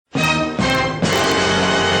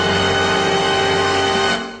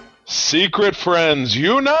Secret friends,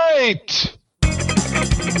 unite!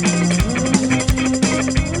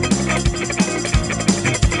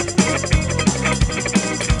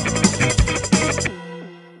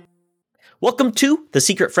 Welcome to the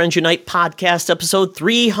Secret Friends Unite podcast, episode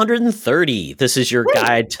 330. This is your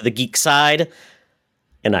guide to the geek side,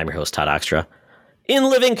 and I'm your host, Todd Oxtra. In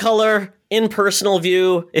living color, in personal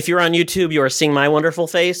view, if you're on YouTube, you are seeing my wonderful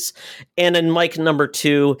face, and in mic number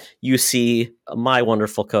 2, you see my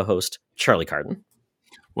wonderful co-host, Charlie Carden.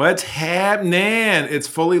 What's happening? It's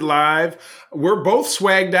fully live. We're both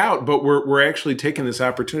swagged out, but we're actually taking this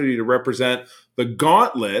opportunity to represent the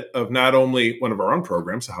gauntlet of not only one of our own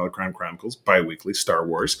programs, the Holocron Chronicles, bi-weekly Star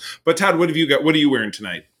Wars, but Todd, what have you got? What are you wearing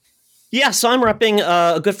tonight? Yeah, so I'm repping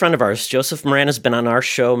a good friend of ours. Joseph Moran has been on our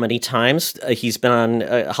show many times. He's been on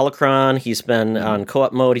Holocron. He's been on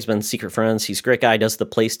Co-op Mode. He's been Secret Friends. He's a great guy. Does the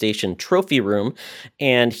PlayStation Trophy Room,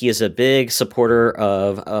 and he is a big supporter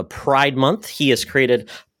of Pride Month. He has created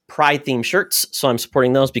Pride-themed shirts, so I'm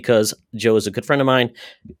supporting those because Joe is a good friend of mine.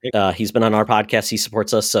 He's been on our podcast. He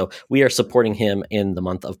supports us, so we are supporting him in the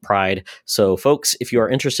month of Pride. So, folks, if you are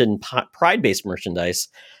interested in Pride-based merchandise,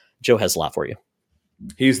 Joe has a lot for you.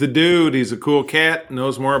 He's the dude. He's a cool cat.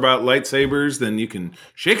 Knows more about lightsabers than you can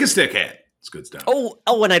shake a stick at. It's good stuff. Oh,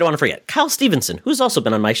 and I don't want to forget Kyle Stevenson, who's also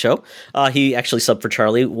been on my show. He actually subbed for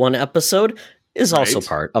Charlie one episode, is also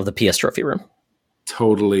part of the PS Trophy Room.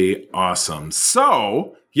 Totally awesome.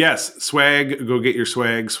 So, yes, swag. Go get your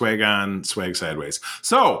swag. Swag on, swag sideways.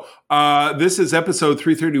 So, this is episode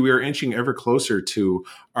 330. We are inching ever closer to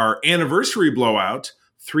our anniversary blowout.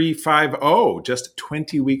 350, just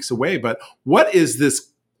 20 weeks away. But what is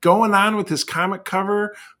this going on with this comic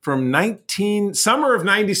cover from summer of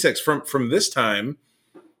 96 from this time,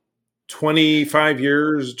 25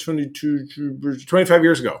 years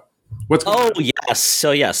ago? What's going on? Yes.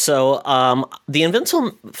 So the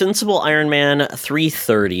Invincible Iron Man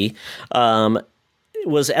 330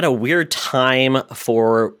 was at a weird time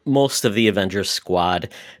for most of the Avengers squad.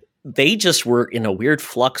 They just were in a weird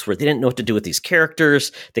flux where they didn't know what to do with these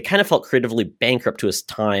characters. They kind of felt creatively bankrupt to his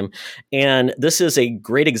time. And this is a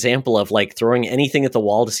great example of like throwing anything at the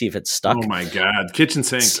wall to see if it stuck. Oh my God. Kitchen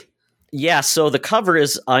sink. Yeah. So the cover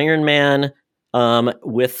is Iron Man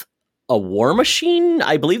with a War Machine.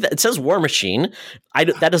 I believe that it says War Machine.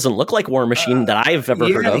 That doesn't look like War Machine that I've ever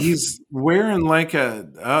heard of. He's wearing like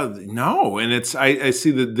no. And it's, I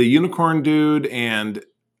see the unicorn dude, and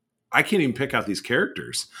I can't even pick out these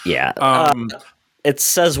characters. Yeah. It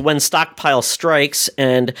says when stockpile strikes,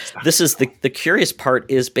 and this is the curious part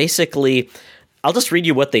is basically, I'll just read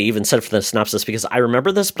you what they even said for the synopsis because I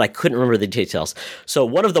remember this, but I couldn't remember the details. So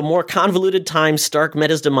one of the more convoluted times Stark met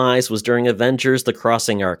his demise was during Avengers: The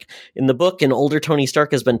Crossing arc. In the book, an older Tony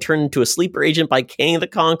Stark has been turned into a sleeper agent by Kang the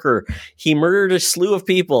Conqueror. He murdered a slew of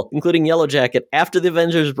people, including Yellow Jacket, after the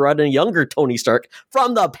Avengers brought in a younger Tony Stark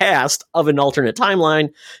from the past of an alternate timeline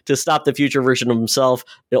to stop the future version of himself.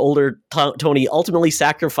 The older Tony ultimately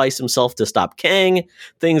sacrificed himself to stop Kang.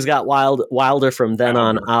 Things got wilder from then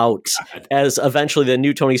on out, as eventually the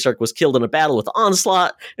new Tony Stark was killed in a battle with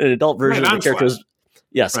Onslaught, and an adult version of the character was,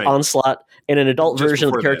 Onslaught, and an adult version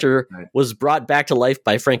of the character was brought back to life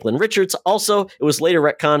by Franklin Richards. Also, it was later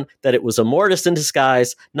retconned that it was a Mortis in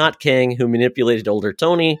disguise, not Kang, who manipulated older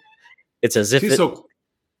Tony. It's as if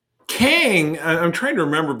Kang, I'm trying to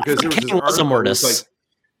remember because there was Kang was a Mortis. Like,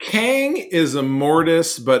 Kang is a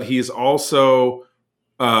Mortis, but he's also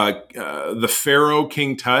the Pharaoh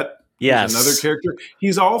King Tut. Yes. Another character.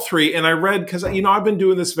 He's all three. And I read, because, I've been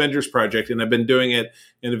doing this Avengers project, and I've been doing it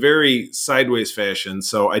in a very sideways fashion,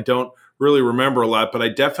 so I don't really remember a lot, but I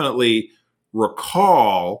definitely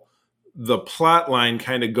recall the plot line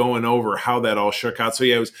kind of going over how that all shook out. So,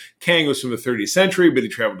 Kang was from the 30th century, but he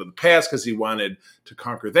traveled to the past because he wanted to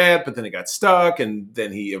conquer that, but then he got stuck, and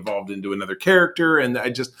then he evolved into another character. And I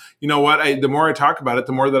just, the more I talk about it,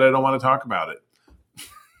 the more that I don't want to talk about it.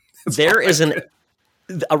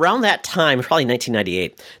 Around that time, probably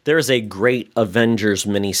 1998, there is a great Avengers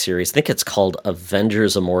miniseries. I think it's called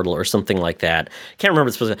Avengers Immortal or something like that. Can't remember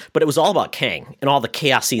the specific, but it was all about Kang and all the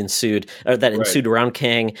chaos he ensued around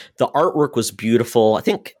Kang. The artwork was beautiful. I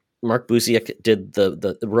think Mark Busiek did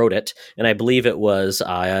wrote it, and I believe it was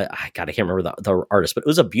I can't remember the artist, but it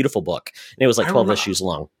was a beautiful book, and it was like 12 issues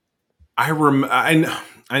long. I'm drawing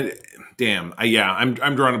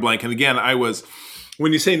a blank, and again,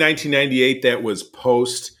 when you say 1998, that was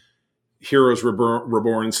post Heroes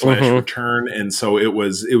Reborn / Return, and so it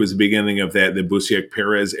was the beginning of the Busiek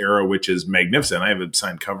Perez era, which is magnificent. I have a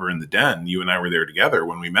signed cover in the den. You and I were there together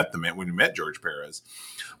when we met George Perez.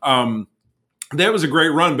 That was a great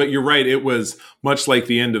run, but you're right. It was much like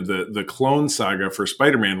the end of the Clone Saga for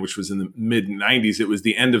Spider-Man, which was in the mid 90s. It was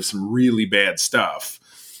the end of some really bad stuff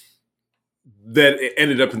that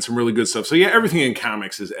ended up in some really good stuff. So yeah, everything in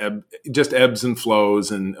comics is just ebbs and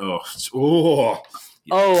flows, and it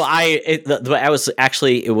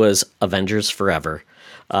was Avengers Forever.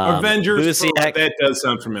 Avengers. That does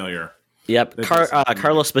sound familiar. Yep,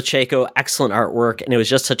 Carlos Pacheco, excellent artwork, and it was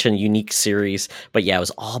just such a unique series. But yeah, it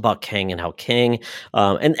was all about Kang and how Kang,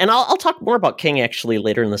 and I'll talk more about Kang actually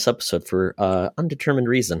later in this episode for undetermined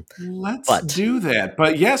reason. Let's do that.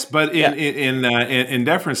 But yes, in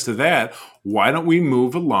deference to that, why don't we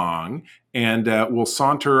move along and we'll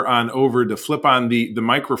saunter on over to flip on the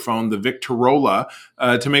microphone, the Victorola,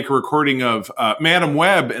 to make a recording of Madam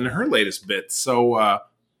Web and her latest bits. So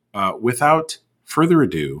without further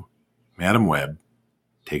ado, Madam Web,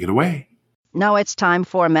 take it away. Now it's time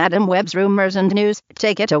for Madam Web's rumors and news.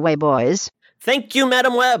 Take it away, boys. Thank you,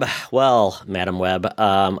 Madam Web. Well, Madam Web,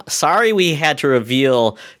 sorry we had to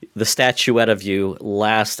reveal the statuette of you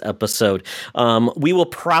last episode. We will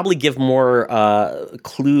probably give more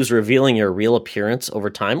clues revealing your real appearance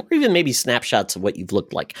over time, or even maybe snapshots of what you've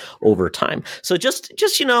looked like over time. So just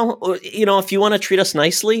if you want to treat us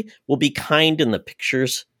nicely, we'll be kind in the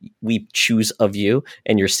pictures we choose of you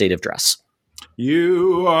and your state of dress.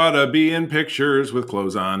 You ought to be in pictures with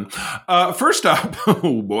clothes on. First up,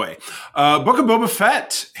 oh boy, Book of Boba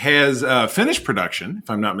Fett has finished production, if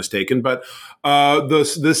I'm not mistaken, but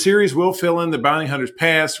the series will fill in the Bounty Hunter's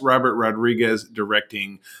past. Robert Rodriguez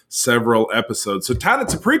directing several episodes. So Todd,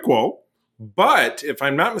 it's a prequel, but if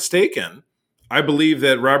I'm not mistaken, I believe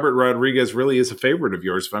that Robert Rodriguez really is a favorite of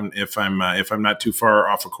yours. If I'm not too far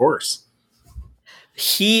off a course.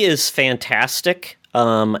 He is fantastic.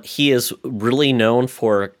 He is really known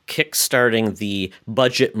for kickstarting the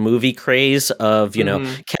budget movie craze of,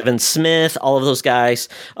 Kevin Smith, all of those guys.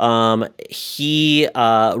 He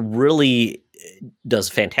really does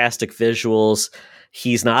fantastic visuals.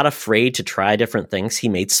 He's not afraid to try different things. He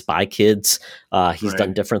made Spy Kids. He's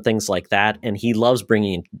done different things like that. And he loves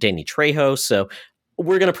bringing in Danny Trejo. So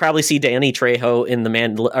we're going to probably see Danny Trejo in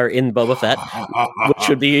in Boba Fett, which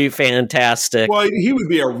would be fantastic. Well, he would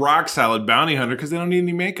be a rock solid bounty hunter because they don't need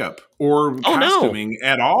any makeup or costuming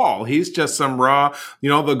at all. He's just some raw.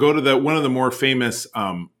 They'll go to one of the more famous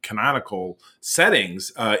canonical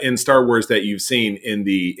settings in Star Wars that you've seen in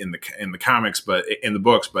the comics, but in the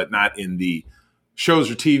books, but not in the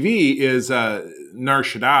shows or TV, is Nar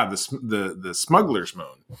Shaddaa, the Smuggler's Moon.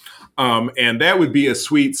 And that would be a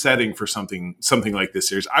sweet setting for something like this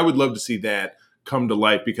series. I would love to see that come to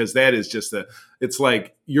life because that is just it's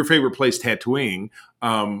like your favorite place, Tatooine,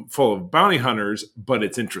 full of bounty hunters, but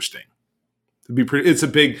it's interesting. It's a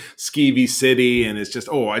big skeevy city, and it's just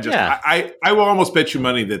I will almost bet you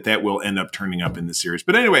money that will end up turning up in the series.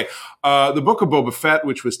 But anyway, the Book of Boba Fett,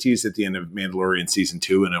 which was teased at the end of Mandalorian season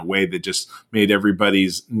 2 in a way that just made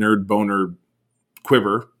everybody's nerd boner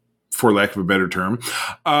quiver, for lack of a better term.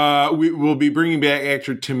 We will be bringing back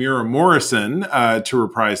actor Temuera Morrison to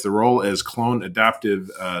reprise the role as clone adoptive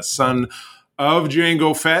son of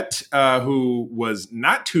Jango Fett, who was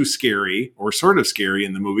not too scary or sort of scary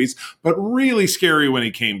in the movies, but really scary when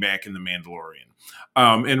he came back in The Mandalorian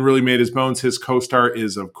and really made his bones. His co-star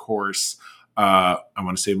is, of course, I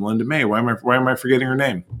want to say Melinda May. Why am I forgetting her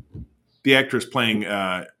name? The actress playing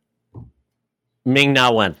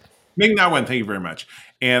Ming-Na Wen. Ming-Na Wen, thank you very much.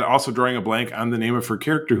 And also drawing a blank on the name of her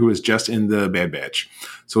character, who is just in the Bad Batch.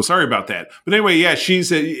 So sorry about that. But anyway, yeah,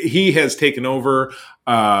 he has taken over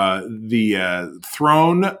the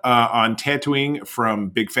throne on Tatooine from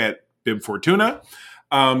Big Fat Bib Fortuna.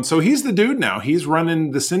 So he's the dude now. He's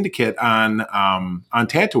running the syndicate on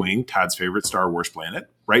Tatooine, Todd's favorite Star Wars planet.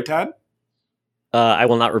 Right, Todd? I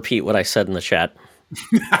will not repeat what I said in the chat.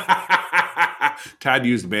 Todd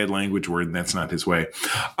used a bad language word, and that's not his way.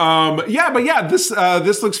 This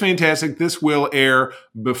looks fantastic. This will air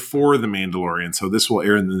before The Mandalorian, so this will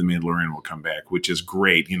air and then The Mandalorian will come back, which is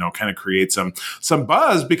great. Kind of create some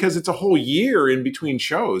buzz because it's a whole year in between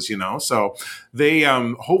shows. So they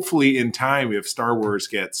hopefully in time, if Star Wars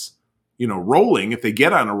gets rolling, if they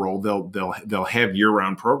get on a roll, they'll have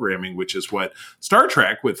year-round programming, which is what Star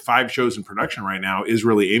Trek, with 5 shows in production right now, is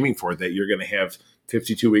really aiming for. That you're going to have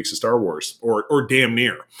 52 weeks of Star Wars, or damn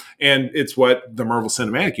near. And it's what the Marvel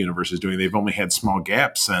Cinematic Universe is doing. They've only had small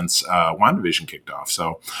gaps since WandaVision kicked off.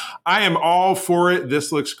 So I am all for it.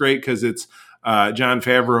 This looks great because it's Jon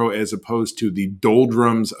Favreau as opposed to the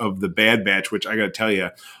doldrums of the Bad Batch, which I got to tell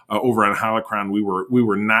you, over on Holocron, we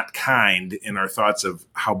were not kind in our thoughts of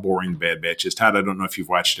how boring the Bad Batch is. Todd, I don't know if you've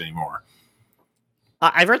watched it anymore.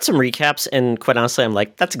 I've read some recaps, and quite honestly, I'm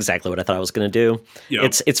like, that's exactly what I thought I was going to do.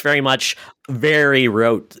 Yep. It's very much very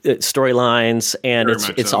rote storylines, and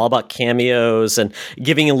Very it's so. all about cameos and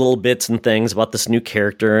giving you little bits and things about this new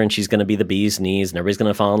character, and she's going to be the bee's knees, and everybody's going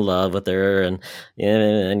to fall in love with her,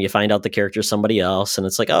 and you find out the character is somebody else, and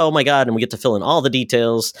it's like, oh my god, and we get to fill in all the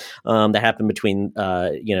details that happen between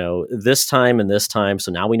this time and this time.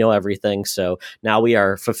 So now we know everything. So now we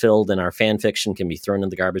are fulfilled, and our fan fiction can be thrown in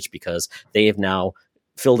the garbage because they have now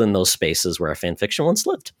filled in those spaces where our fan fiction once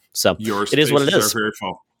lived. So it is what it is. Are very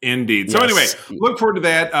full. Indeed. So anyway, look forward to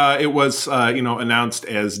that. It was, announced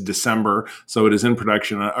as December, so it is in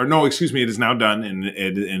production. It is now done and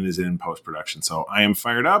is in post production. So I am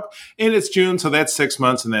fired up. And it's June, so that's 6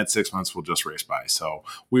 months, and that 6 months will just race by. So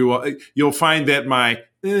you'll find that my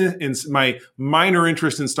minor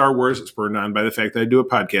interest in Star Wars, spurred on by the fact that I do a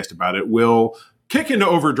podcast about it, will kick into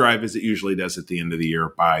overdrive as it usually does at the end of the year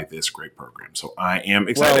by this great program. So I am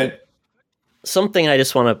excited. Well, something I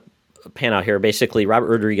just want to pan out here. Basically, Robert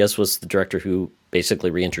Rodriguez was the director who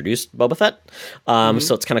basically reintroduced Boba Fett.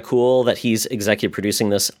 So it's kind of cool that he's executive producing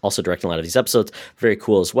this, also directing a lot of these episodes. Very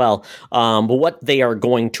cool as well. But what they are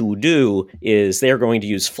going to do is they're going to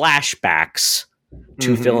use flashbacks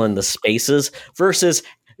to fill in the spaces versus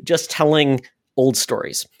just telling old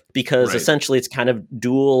stories. Because essentially it's kind of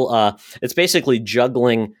dual. It's basically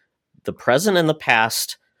juggling the present and the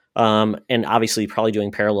past, and obviously probably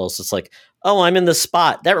doing parallels. It's like, oh, I'm in this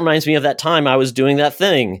spot. That reminds me of that time I was doing that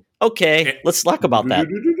thing. Okay, let's talk about that.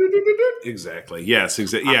 Exactly. Yes.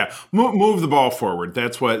 Exactly. Yeah. Move the ball forward.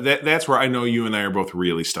 That's where I know you and I are both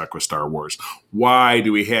really stuck with Star Wars. Why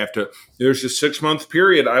do we have to? There's a 6 month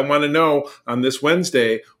period. I want to know on this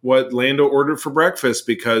Wednesday what Lando ordered for breakfast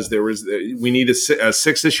because we need a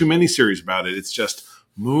 6-issue miniseries about it. It's just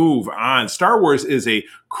move on. Star Wars is a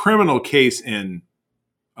criminal case in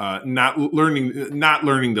not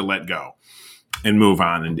learning to let go and move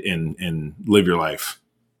on and live your life.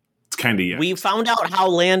 Kind of, yeah. We found out how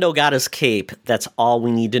Lando got his cape. That's all we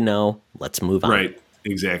need to know. Let's move on. Right.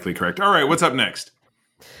 Exactly correct. All right. What's up next?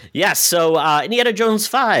 Yes. So Indiana Jones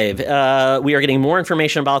 5. We are getting more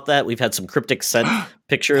information about that. We've had some cryptic set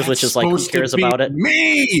pictures, which is like, who cares about it?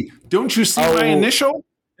 Me. Don't you see my initial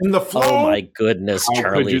in the flow? Oh my goodness,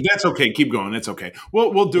 Charlie. That's okay. Keep going. It's okay.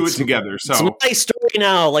 We'll do it together. So it's my story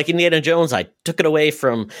now. Like Indiana Jones, I took it away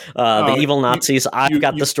from the evil Nazis. I've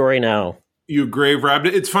got the story now. You grave robbed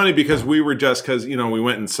it. It's funny because we went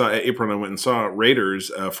and saw, April and I went and saw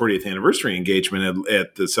Raiders 40th anniversary engagement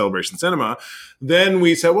at the Celebration Cinema. Then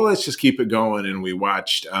we said, well, let's just keep it going. And we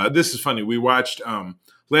watched, this is funny. We watched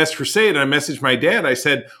Last Crusade. And I messaged my dad. I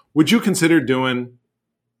said, would you consider doing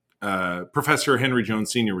Professor Henry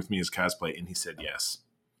Jones Sr. with me as cosplay? And he said, yes.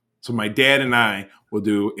 So my dad and I will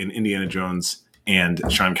do an Indiana Jones and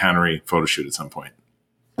Sean Connery photo shoot at some point.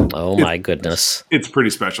 Oh my goodness. It's pretty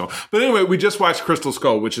special. But anyway, we just watched Crystal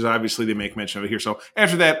Skull, which is obviously they make mention of it here. So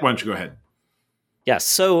after that, why don't you go ahead? Yes.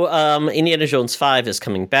 So Indiana Jones 5 is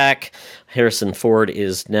coming back. Harrison Ford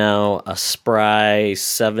is now a spry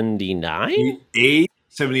 79?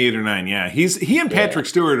 78 or 9, yeah. He and Patrick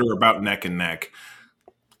Stewart are about neck and neck,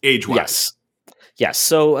 age-wise. Yes.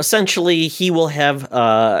 So essentially, he will have,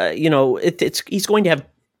 he's going to have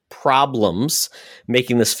problems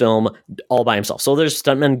making this film all by himself. So there's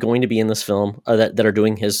stuntmen going to be in this film that are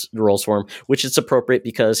doing his roles for him, which is appropriate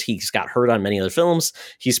because he's got hurt on many other films.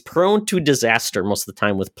 He's prone to disaster most of the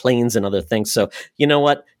time with planes and other things. So you know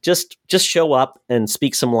what? Just show up and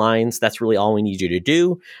speak some lines. That's really all we need you to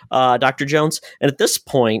do, Dr. Jones. And at this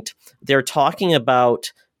point, they're talking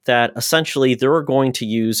about that essentially they're going to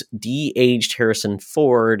use de-aged Harrison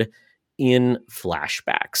Ford in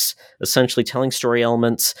flashbacks, essentially telling story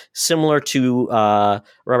elements similar to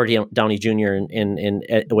Robert Downey Jr. in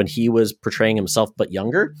when he was portraying himself, but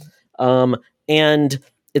younger. And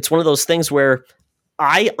it's one of those things where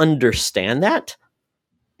I understand that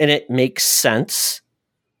and it makes sense,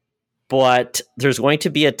 but there's going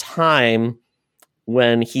to be a time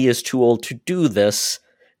when he is too old to do this.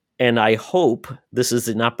 And I hope this is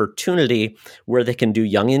an opportunity where they can do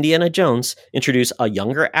young Indiana Jones, introduce a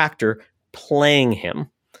younger actor playing him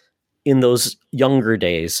in those younger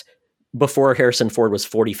days before Harrison Ford was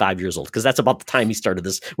 45 years old, because that's about the time he started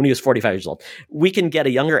this, when he was 45 years old. We can get a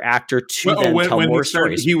younger actor to tell more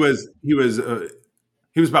stories. He was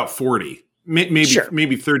about 40,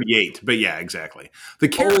 maybe 38, but yeah, exactly. The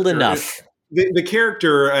character, old enough. The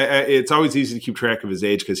character, it's always easy to keep track of his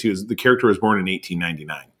age because the character was born in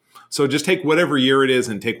 1899. So just take whatever year it is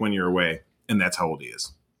and take 1 year away, and that's how old he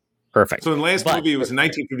is. Perfect. So in the last movie, it was in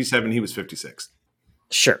 1957. He was 56.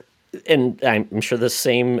 Sure. And I'm sure the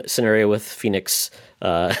same scenario with Phoenix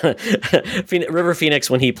River Phoenix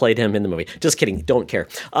when he played him in the movie. Just kidding, don't care.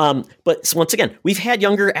 But once again, we've had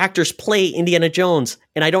younger actors play Indiana Jones,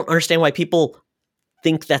 and I don't understand why people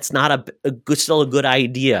think that's not still a good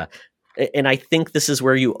idea. And I think this is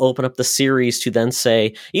where you open up the series to then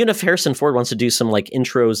say, even if Harrison Ford wants to do some like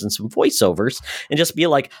intros and some voiceovers and just be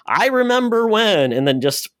like, I remember when, and then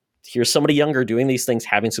just here's somebody younger doing these things,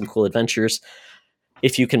 having some cool adventures.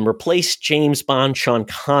 If you can replace James Bond, Sean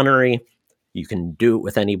Connery, you can do it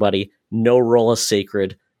with anybody. No role is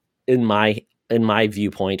sacred in my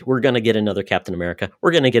viewpoint. We're going to get another Captain America.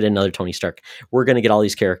 We're going to get another Tony Stark. We're going to get all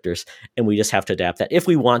these characters, and we just have to adapt that if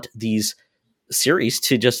we want these series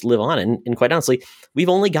to just live on. And quite honestly, we've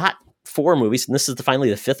only got 4 movies, and this is finally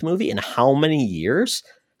the 5th movie in how many years?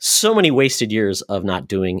 So many wasted years of not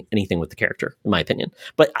doing anything with the character, in my opinion.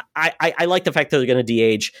 But I like the fact that they're going to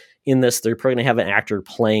de-age in this. They're probably going to have an actor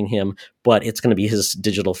playing him, but it's going to be his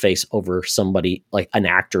digital face over somebody like an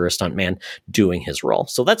actor or a stuntman doing his role.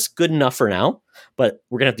 So that's good enough for now, but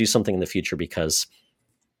we're going to have to do something in the future because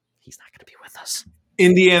he's not going to be with us.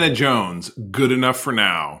 Indiana Jones, good enough for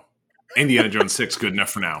now. Indiana Jones 6, good enough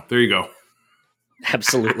for now. There you go.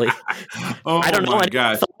 Absolutely. Oh, I don't know. My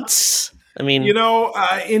God. Thoughts? I mean,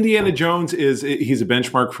 Indiana Jones he's a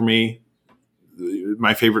benchmark for me.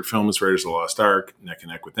 My favorite film is Raiders of the Lost Ark, neck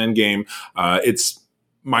and neck with Endgame. It's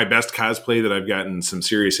my best cosplay that I've gotten some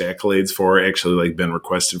serious accolades for. Actually, like been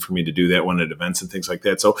requested for me to do that one at events and things like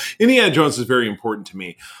that. So Indiana Jones is very important to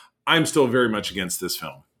me. I'm still very much against this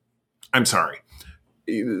film. I'm sorry.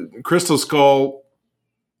 Crystal Skull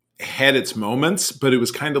had its moments, but it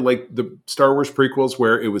was kind of like the Star Wars prequels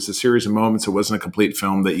where it was a series of moments. It wasn't a complete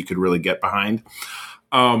film that you could really get behind.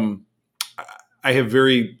 I have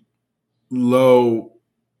very low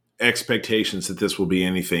expectations that this will be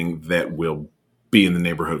anything that will be in the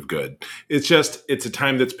neighborhood of good. It's a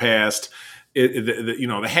time that's passed.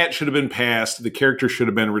 The hat should have been passed. The character should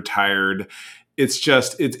have been retired. It's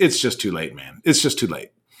just too late, man. It's just too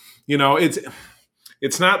late.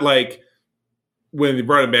 It's not like when they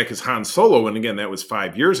brought him back as Han Solo, and again, that was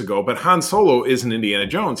 5 years ago, but Han Solo isn't Indiana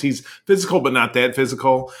Jones. He's physical, but not that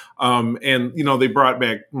physical. They brought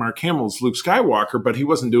back Mark Hamill's Luke Skywalker, but he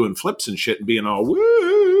wasn't doing flips and shit and being all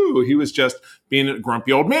woo. He was just being a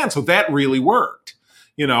grumpy old man. So that really worked.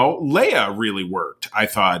 Leia really worked, I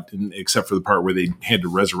thought, except for the part where they had to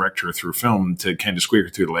resurrect her through film to kind of squeak her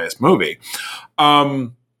through the last movie.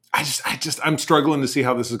 I'm struggling to see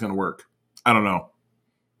how this is going to work. I don't know.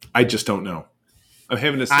 I just don't know. I'm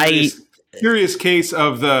having a serious case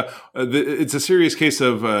of it's a serious case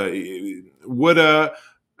of coulda,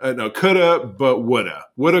 but woulda.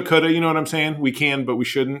 Woulda, coulda, you know what I'm saying? We can, but we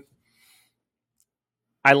shouldn't.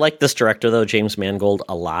 I like this director, though, James Mangold,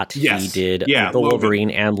 a lot. Yes. He did The Logan.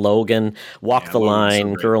 Wolverine and Logan, Walk the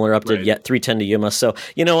Line, so Girl Interrupted, right. Yet 3:10 to Yuma. So,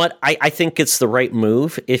 you know what? I think it's the right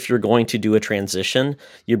move. If you're going to do a transition,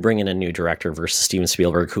 you bring in a new director versus Steven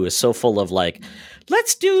Spielberg, who is so full of like,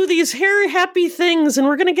 let's do these happy things, and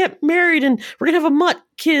we're going to get married, and we're going to have a mutt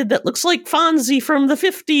kid that looks like Fonzie from the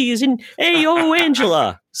 50s, and Ayo,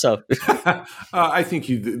 Angela. So I think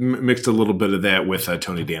you mixed a little bit of that with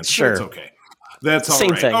Tony Danza. Sure. That's okay. That's all Same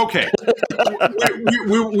right. thing. Okay.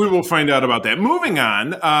 we will find out about that. Moving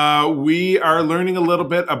on, we are learning a little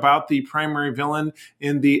bit about the primary villain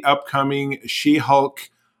in the upcoming She-Hulk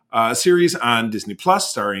series on Disney Plus,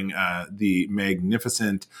 starring the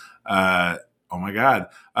magnificent, Tatiana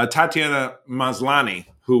Maslany,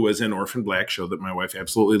 who was in Orphan Black, show that my wife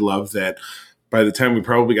absolutely loved. That by the time we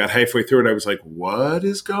probably got halfway through it, I was like, what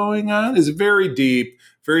is going on? It's a very deep,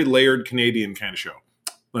 very layered Canadian kind of show.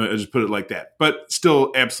 I just put it like that, but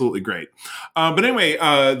still absolutely great. But anyway,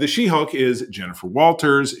 the She-Hulk is Jennifer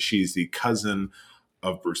Walters. She's the cousin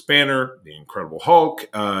of Bruce Banner, the Incredible Hulk.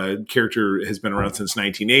 Character has been around since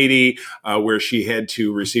 1980, where she had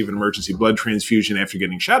to receive an emergency blood transfusion after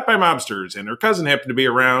getting shot by mobsters, and her cousin happened to be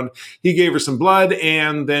around. He gave her some blood,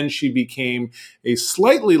 and then she became a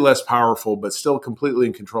slightly less powerful, but still completely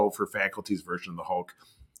in control of her faculties version of the Hulk,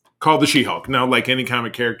 called the She-Hulk. Now, like any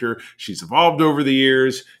comic character, she's evolved over the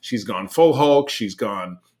years. She's gone full Hulk. She's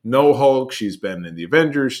gone no Hulk. She's been in the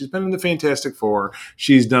Avengers. She's been in the Fantastic Four.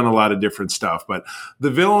 She's done a lot of different stuff. But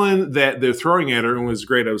the villain that they're throwing at her, and was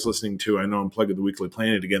great, I was listening to, I know I'm plugging the Weekly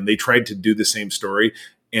Planet again, they tried to do the same story.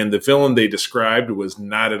 And the villain they described was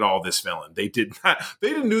not at all this villain. They didn't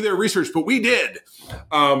do their research, but we did.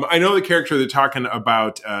 I know the character they're talking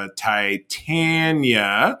about,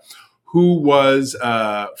 Titania, who was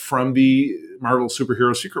from the Marvel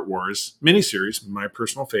Superhero Secret Wars miniseries, my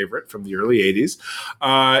personal favorite from the early 80s.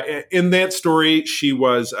 In that story, she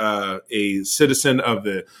was a citizen of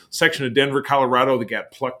the section of Denver, Colorado that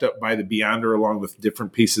got plucked up by the Beyonder along with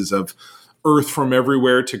different pieces of Earth from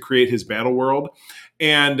everywhere to create his battle world.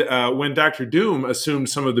 And when Dr. Doom assumed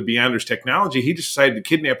some of the Beyonder's technology, he decided to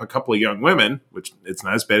kidnap a couple of young women, which it's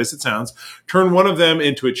not as bad as it sounds, turn one of them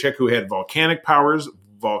into a chick who had volcanic powers,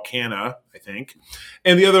 Volcana, I think,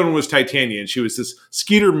 and the other one was Titania, and she was this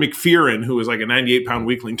Skeeter McPheron, who was like a 98-pound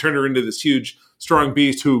weakling, turned her into this huge, strong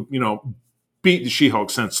beast who, beat the She-Hulk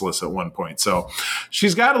senseless at one point. So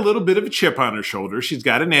she's got a little bit of a chip on her shoulder. She's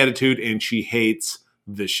got an attitude, and she hates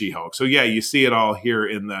the She-Hulk. So yeah, you see it all here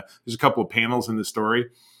there's a couple of panels in the story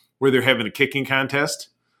where they're having a kicking contest.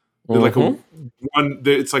 They're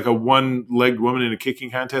it's like a one-legged woman in a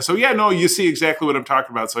kicking contest. So yeah, no, you see exactly what I'm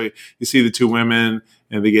talking about. So you see the two women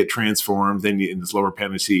and they get transformed. Then in this lower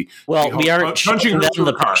panel, you see we aren't showing them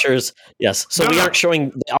the pictures. Yes, so we aren't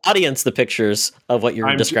showing the audience the pictures of what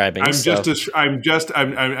you're describing. I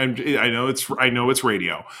know it's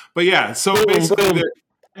radio, but yeah. So basically,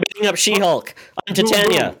 Beating up She-Hulk. I'm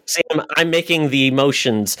Titania. Sam, I'm making the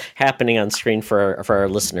motions happening on screen for our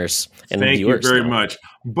listeners and viewers. Thank you very much.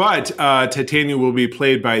 But Titania will be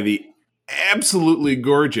played by the absolutely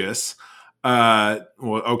gorgeous.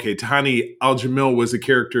 Tahani Al-Jamil was the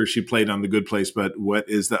character she played on The Good Place, but what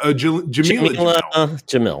is the Jamila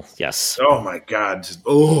Jamil? Yes. Oh my God!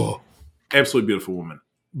 Absolutely beautiful woman.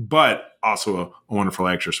 But also a wonderful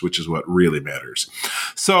actress, which is what really matters.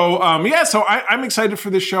 So, so I'm excited for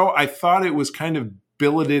this show. I thought it was kind of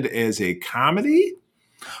billeted as a comedy,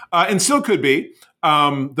 and still could be,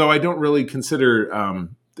 though I don't really consider,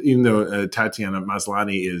 even though Tatiana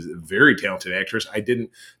Maslany is a very talented actress, I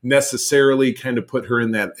didn't necessarily kind of put her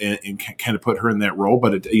in that role.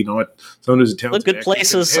 But someone who's a talented Good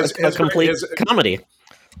Place is a complete comedy.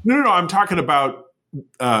 No, I'm talking about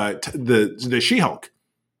the She-Hulk.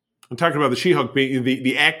 I'm talking about the She-Hulk being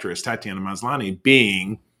the actress, Tatiana Maslany,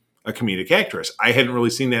 being a comedic actress. I hadn't really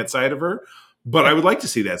seen that side of her, but I would like to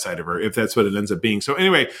see that side of her if that's what it ends up being. So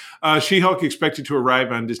anyway, She-Hulk expected to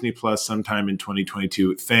arrive on Disney Plus sometime in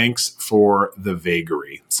 2022. Thanks for the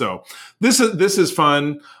vagary. So this is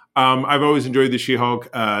fun. I've always enjoyed the She-Hulk.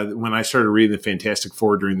 When I started reading the Fantastic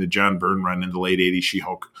Four during the John Byrne run in the late 80s,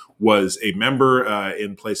 She-Hulk was a member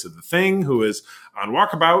in place of the Thing, who is on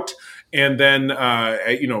Walkabout. And then,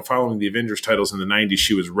 following the Avengers titles in the 90s,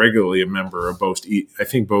 she was regularly a member of both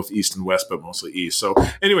East and West, but mostly East. So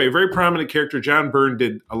anyway, very prominent character. John Byrne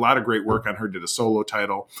did a lot of great work on her, did a solo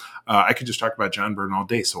title. I could just talk about John Byrne all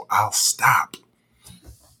day, so I'll stop.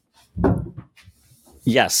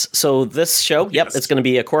 Yes. So this show, it's going to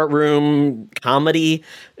be a courtroom comedy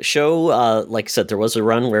show. Like I said, there was a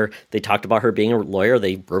run where they talked about her being a lawyer.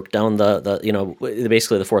 They broke down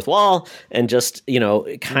basically the fourth wall and just,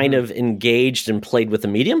 kind of engaged and played with the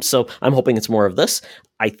medium. So I'm hoping it's more of this.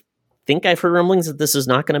 I think I've heard rumblings that this is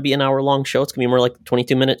not going to be an hour-long show. It's going to be more like a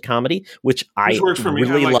 22-minute comedy, which works for me.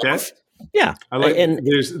 Really I like love. That. Yeah. I like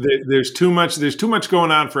there's too much going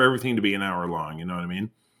on for everything to be an hour long. You know what I mean?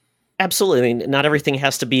 Absolutely. I mean, not everything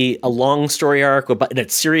has to be a long story arc, but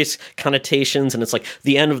it's serious connotations, and it's like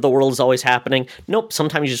the end of the world is always happening. Nope.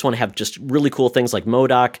 Sometimes you just want to have just really cool things like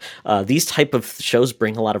MODOK. These type of shows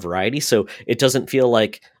bring a lot of variety, so it doesn't feel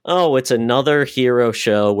like, it's another hero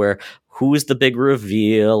show where who's the big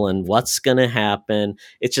reveal and what's going to happen.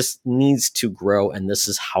 It just needs to grow, and this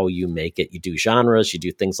is how you make it. You do genres, you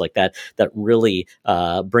do things like that really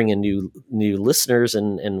bring in new listeners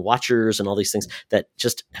and watchers and all these things that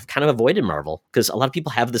just have kind of avoided Marvel, because a lot of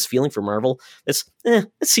people have this feeling for Marvel. It's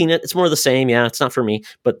seen it. It's more of the same. Yeah, it's not for me.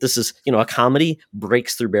 But this is, a comedy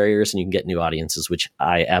breaks through barriers and you can get new audiences, which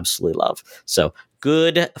I absolutely love. So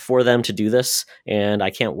good for them to do this, and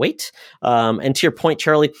I can't wait. And to your point,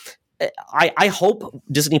 Charlie, I hope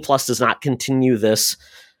Disney Plus does not continue this.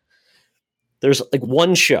 There's like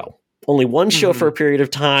only one show for a period of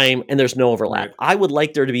time, and there's no overlap. Right. I would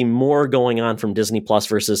like there to be more going on from Disney Plus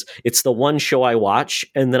versus it's the one show I watch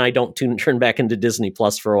and then I don't turn back into Disney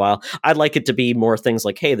Plus for a while. I'd like it to be more things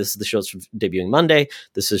like, hey, this is the show's debuting Monday.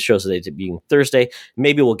 This is shows that are debuting Thursday.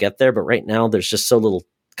 Maybe we'll get there, but right now there's just so little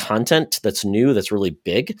content that's new, that's really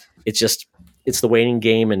big. It's the waiting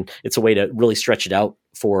game, and it's a way to really stretch it out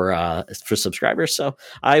for subscribers. So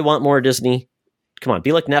I want more Disney. Come on,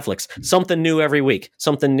 be like Netflix. Something new every week.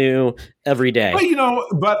 Something new every day. Well,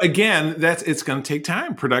 but again, it's going to take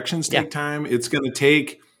time. Productions take time. It's going to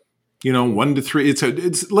take, 1 to 3.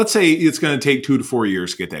 Let's say it's going to take 2 to 4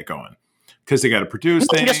 years to get that going, because they got to produce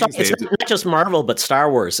things. It's not just Marvel, but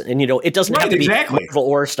Star Wars, and it doesn't have to be Marvel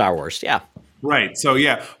or Star Wars. Yeah. Right. So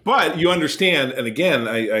yeah, but you understand, and again,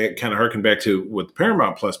 I kind of harken back to what the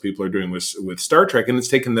Paramount Plus people are doing with Star Trek, and it's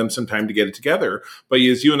taken them some time to get it together. But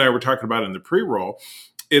as you and I were talking about in the pre-roll,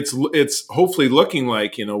 it's hopefully looking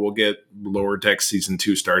like we'll get Lower Decks season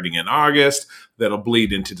 2 starting in August. That'll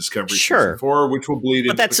bleed into Discovery season 4, which will bleed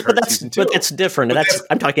into Picard season 2. But that's different.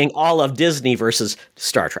 I'm talking all of Disney versus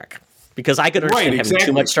Star Trek. Because I could understand having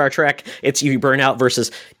too much Star Trek. It's you burn out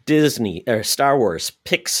versus Disney or Star Wars,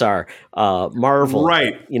 Pixar, Marvel.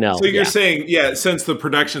 Right. So you're saying, since the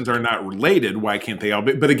productions are not related, why can't they all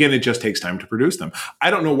be? But again, it just takes time to produce them.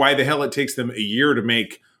 I don't know why the hell it takes them a year to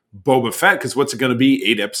make Boba Fett, because what's it going to be?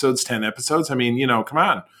 8 episodes, 10 episodes? I mean, come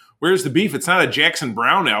on. Where's the beef? It's not a Jackson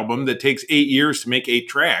Browne album that takes 8 years to make 8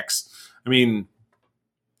 tracks. I mean,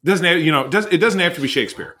 it doesn't have to be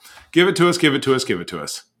Shakespeare. Give it to us. Give it to us. Give it to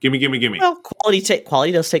us. Gimme. Well,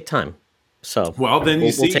 quality does take time. So then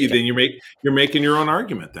you're making your own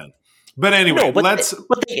argument then. But anyway,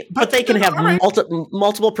 but they can have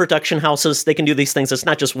multiple production houses. They can do these things. It's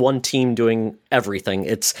not just one team doing everything.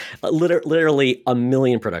 It's literally a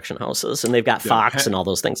million production houses, and they've got Fox and all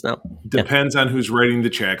those things now. Depends on who's writing the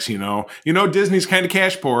checks. Disney's kind of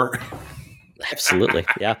cash poor. Absolutely,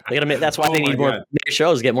 yeah. They got to. That's why they need more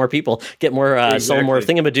shows, get more people, get more, sell more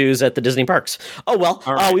thingamadoos at the Disney parks. Oh well,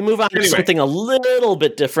 right. We move on to something a little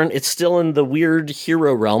bit different. It's still in the weird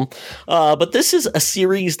hero realm, but this is a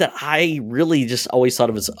series that I really just always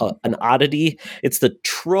thought of as an oddity. It's the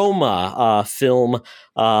Troma film.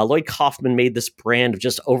 Lloyd Kaufman made this brand of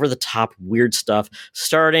just over the top weird stuff,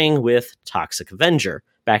 starting with Toxic Avenger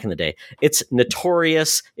back in the day. It's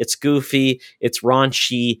notorious, it's goofy, it's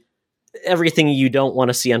raunchy. Everything you don't want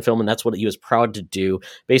to see on film, and that's what he was proud to do.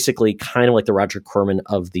 Basically, kind of like the Roger Corman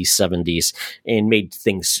of the 70s, and made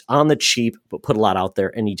things on the cheap, but put a lot out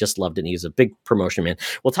there, and he just loved it, and he's a big promotion man.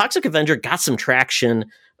 Well, Toxic Avenger got some traction.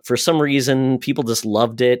 For some reason, people just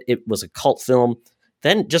loved it. It was a cult film.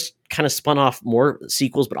 Then just kind of spun off more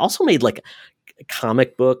sequels, but also made like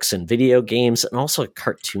comic books and video games, and also a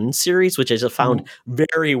cartoon series, which I just found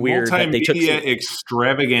very weird. That they took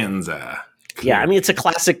extravaganza. Yeah, I mean, it's a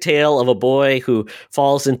classic tale of a boy who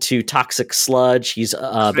falls into toxic sludge. He's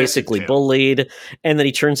basically bullied, and then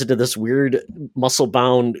he turns into this weird,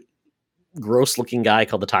 muscle-bound, gross-looking guy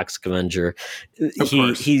called the Toxic Avenger.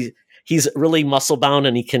 He's really muscle-bound,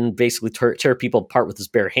 and he can basically tear people apart with his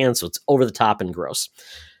bare hands, so it's over the top and gross.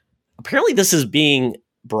 Apparently, this is being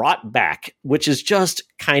brought back, which is just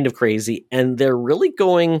kind of crazy, and they're really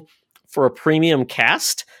going for a premium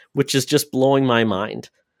cast, which is just blowing my mind.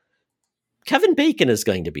 Kevin Bacon is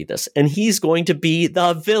going to be this, and he's going to be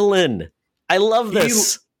the villain. I love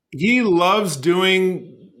this. He loves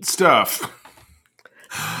doing stuff.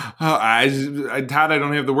 Todd, I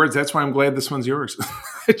don't have the words. That's why I'm glad this one's yours.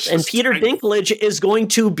 And Peter Dinklage is going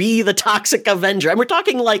to be the Toxic Avenger. And we're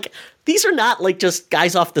talking like, these are not like just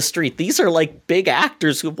guys off the street. These are like big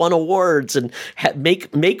actors who've won awards and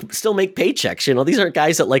still make paychecks. These aren't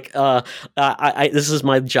guys that like, this is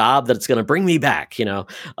my job that it's going to bring me back,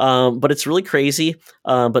 but it's really crazy.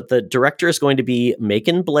 But the director is going to be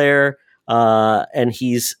Macon Blair, and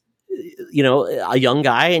he's, a young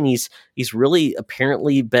guy, and he's really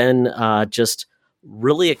apparently been just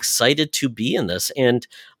really excited to be in this, and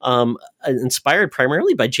inspired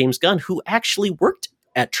primarily by James Gunn, who actually worked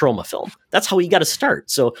at Troma Film. That's how he got a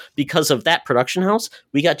start. So because of that production house,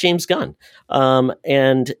 we got James Gunn,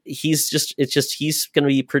 and he's going to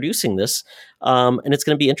be producing this, and it's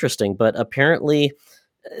going to be interesting. But apparently,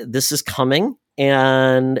 this is coming,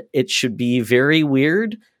 and it should be very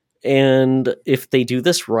weird. And if they do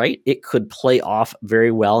this right, it could play off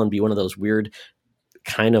very well and be one of those weird,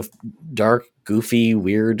 kind of dark, goofy,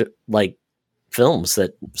 weird, like films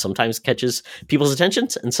that sometimes catches people's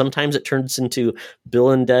attentions, and sometimes it turns into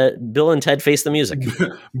Bill and Ted Face the Music.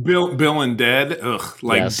 Bill and Dead,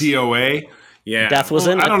 yes. DOA. Yeah, Death was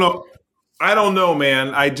in it. I don't know,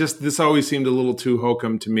 man. This always seemed a little too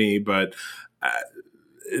hokum to me, but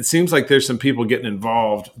it seems like there's some people getting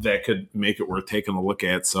involved that could make it worth taking a look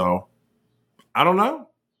at. So I don't know.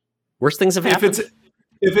 Worst things have happened.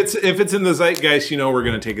 If it's in the zeitgeist, we're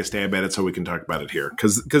going to take a stab at it so we can talk about it here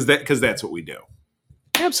because that's what we do.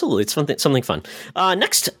 Absolutely, it's something fun.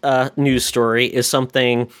 Next news story is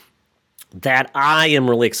something that I am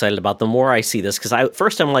really excited about. The more I see this, because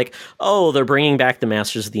I'm like, oh, they're bringing back the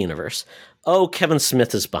Masters of the Universe. Oh, Kevin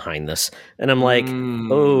Smith is behind this. And I'm like,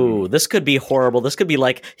 oh, this could be horrible. This could be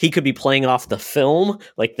like, he could be playing off the film,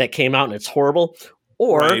 like that came out and it's horrible.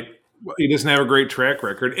 Or Well, he doesn't have a great track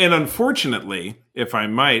record. And unfortunately, if I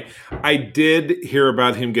might, I did hear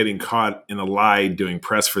about him getting caught in a lie doing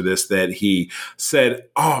press for this, that he said,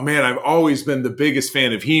 "Oh man, I've always been the biggest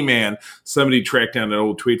fan of He-Man." Somebody tracked down an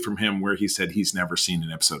old tweet from him where he said he's never seen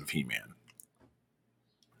an episode of He-Man.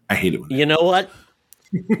 I hate it when You know what?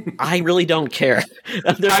 I really don't care.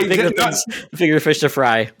 There's bigger fish to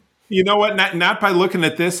fry. You know what? Not by looking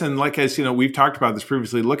at this, and like we've talked about this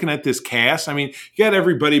previously. Looking at this cast, I mean, you got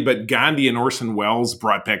everybody but Gandhi and Orson Welles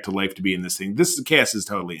brought back to life to be in this thing. This cast is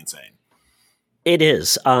totally insane. It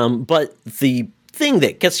is, but the thing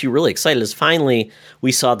that gets you really excited is finally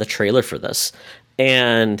we saw the trailer for this,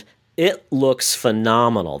 and it looks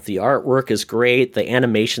phenomenal. The artwork is great. The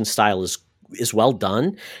animation style is well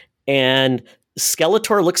done, and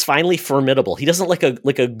Skeletor looks finally formidable. He doesn't like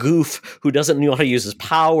a goof who doesn't know how to use his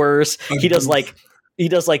powers. He does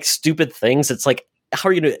like stupid things. It's like, how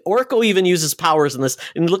are you doing? Orko even uses powers in this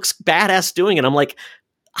and he looks badass doing it. I'm like,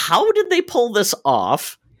 how did they pull this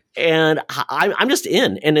off? And I'm just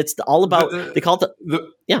in, and it's all about they call it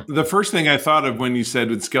the first thing I thought of when you said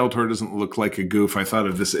that Skeletor doesn't look like a goof, I thought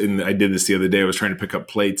of this, and I did this the other day. I was trying to pick up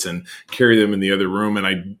plates and carry them in the other room, and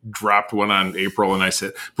I dropped one on April, and I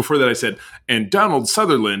said, before that I said, and Donald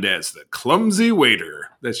Sutherland as the clumsy waiter.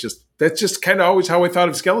 That's just kind of always how I thought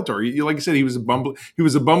of Skeletor. Like I said, he was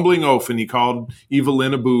a bumbling oaf, and he called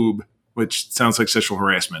Evelyn a boob, which sounds like sexual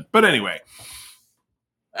harassment. But anyway.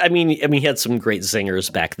 I mean, he had some great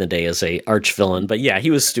zingers back in the day as a arch villain, but yeah,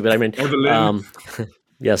 he was stupid. I mean,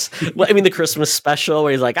 yes. Well, I mean, the Christmas special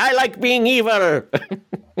where he's like, "I like being evil."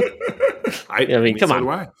 I mean, come on.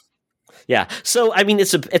 Why? Yeah. So, I mean,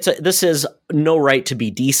 this is no right to be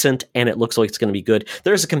decent, and it looks like it's going to be good.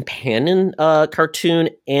 There's a companion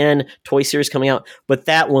cartoon and toy series coming out, but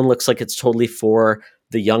that one looks like it's totally for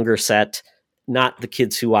the younger set, not the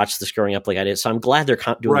kids who watch this growing up like I did. So I'm glad they're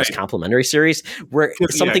doing this complimentary series where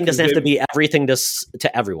something doesn't have to be everything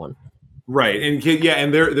to everyone. Right.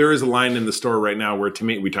 And there is a line in the store right now where, to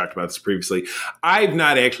me, we talked about this previously. I've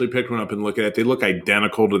not actually picked one up and looked at it. They look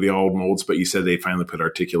identical to the old molds, but you said they finally put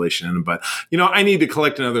articulation in them. But, I need to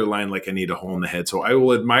collect another line like I need a hole in the head. So I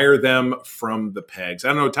will admire them from the pegs. I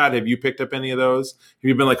don't know, Todd, have you picked up any of those? Have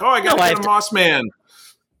you been like, I got to get a Moss Man?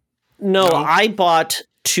 No, I bought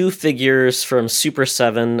 2 figures from Super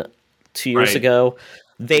 7 2 years ago.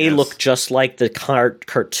 They look just like the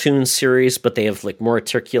cartoon series, but they have like more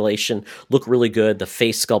articulation, look really good. The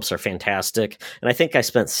face sculpts are fantastic. And I think I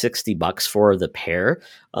spent $60 for the pair.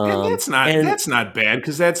 And that's not bad,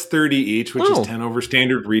 because that's $30 each, which is $10 over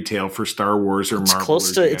standard retail for Star Wars or Marvel.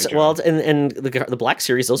 It's close to and the Black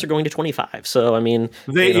Series, those are going to $25. So I mean,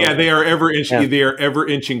 they are ever inching. Yeah. They are ever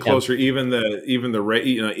inching closer. Yeah. Even the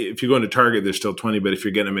if you go into Target, they're still $20, but if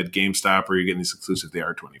you're getting them at GameStop or you're getting these exclusive, they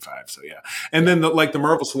are $25. So yeah, and then the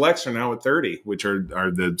Marvel Selects are now at $30, which are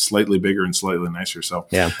the slightly bigger and slightly nicer. So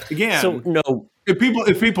yeah, again, so no.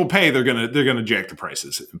 If people pay, they're gonna jack the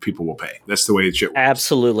prices. People will pay. That's the way it should work.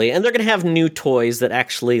 Absolutely, and they're gonna have new toys that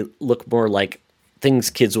actually look more like things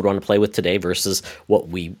kids would want to play with today versus what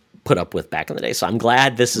we put up with back in the day. So I'm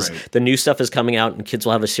glad the new stuff is coming out, and kids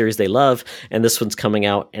will have a series they love. And this one's coming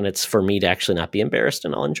out, and it's for me to actually not be embarrassed,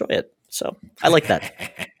 and I'll enjoy it. So I like that.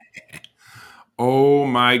 Oh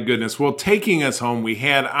my goodness! Well, taking us home, we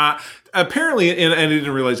had apparently, and I didn't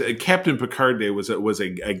realize Captain Picard Day was a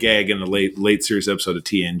gag in a late series episode of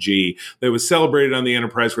TNG that was celebrated on the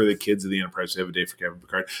Enterprise, where the kids of the Enterprise have a day for Captain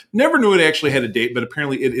Picard. Never knew it actually had a date, but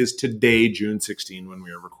apparently it is today, June 16, when we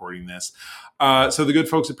are recording this. So the good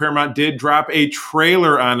folks at Paramount did drop a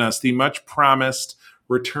trailer on us, the much promised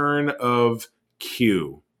return of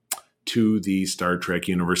Q to the Star Trek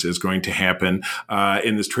universe is going to happen.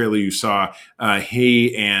 In this trailer, you saw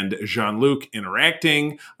he and Jean-Luc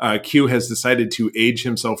interacting. Q has decided to age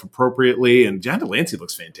himself appropriately, and John Delancey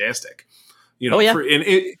looks fantastic.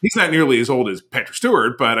 He's not nearly as old as Patrick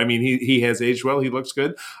Stewart, but I mean, he has aged well. He looks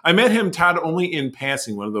good. I met him, Todd, only in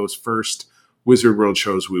passing, one of those first Wizard World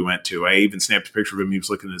shows we went to. I even snapped a picture of him. He was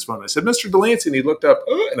looking at his phone. I said, "Mr. Delancey," and he looked up,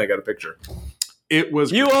 and I got a picture. It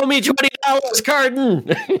was. You owe me $20, Carden.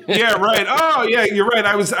 Yeah, right. Oh, yeah, you're right.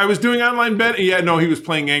 I was doing online betting. Yeah, no, he was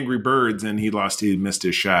playing Angry Birds and he missed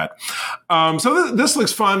his shot. So this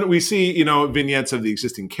looks fun. We see, vignettes of the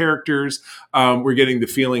existing characters. We're getting the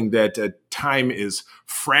feeling that time is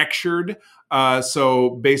fractured. So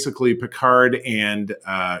basically, Picard and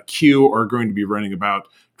Q are going to be running about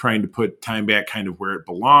trying to put time back kind of where it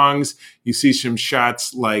belongs. You see some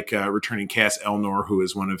shots like returning Cass Elnor, who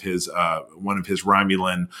is one of his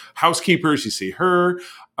Romulan housekeepers. You see her.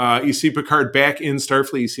 You see Picard back in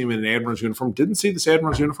Starfleet. You see him in an Admiral's uniform. Didn't see this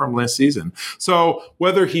Admiral's uniform last season. So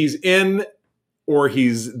whether he's in or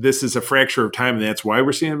this is a fracture of time, and that's why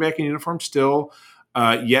we're seeing him back in uniform. Still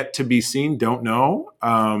yet to be seen. Don't know.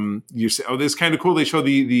 You say, oh, this is kind of cool. They show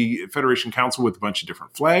the Federation Council with a bunch of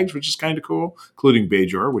different flags, which is kind of cool, including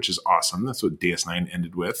Bajor, which is awesome. That's what DS9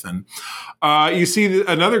 ended with. And you see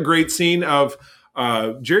another great scene of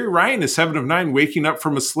Jerry Ryan is 7 of 9 waking up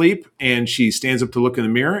from a sleep, and she stands up to look in the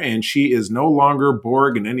mirror, and she is no longer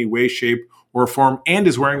Borg in any way, shape, or form, and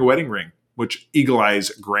is wearing a wedding ring, which Eagle Eyes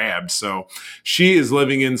grabbed. So she is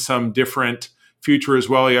living in some different future as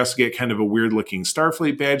well. You also get kind of a weird looking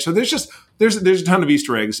Starfleet badge. So there's a ton of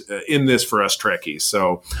Easter eggs in this for us Trekkies.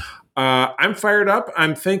 So I'm fired up.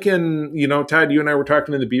 I'm thinking, Todd, you and I were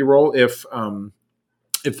talking in the B-roll, if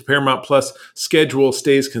the Paramount Plus schedule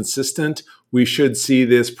stays consistent, we should see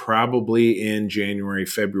this probably in January,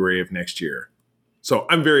 February of next year. So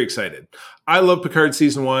I'm very excited. I love Picard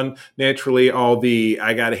season 1. Naturally, all the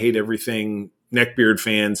I gotta hate everything neckbeard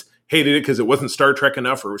fans hated it because it wasn't Star Trek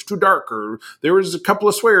enough, or it was too dark, or there was a couple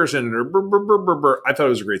of swears in it, or brr, brr, brr, brr, brr. I thought it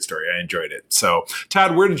was a great story. I enjoyed it. So,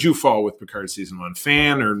 Todd, where did you fall with Picard season 1?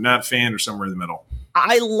 Fan or not fan, or somewhere in the middle?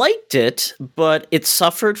 I liked it, but it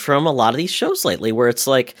suffered from a lot of these shows lately where it's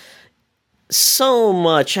like so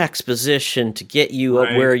much exposition to get you up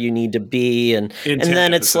where you need to be, and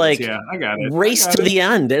then it's like I got it. Race to the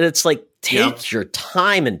end, and it's like take your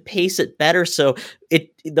time and pace it better. So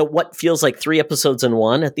what feels like 3 episodes in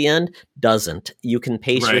one at the end doesn't. You can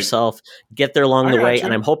pace yourself, get there along the way,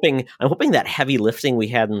 and I'm hoping that heavy lifting we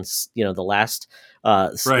had in the last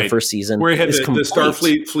the first season, where you had the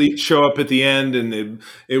Starfleet fleet show up at the end, and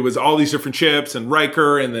it was all these different ships and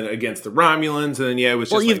Riker, and then against the Romulans, and then it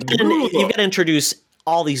was just you've got to introduce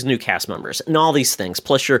all these new cast members and all these things.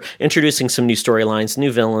 Plus, you're introducing some new storylines,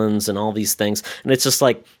 new villains, and all these things, and it's just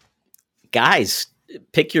like, guys,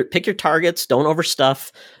 pick your targets. Don't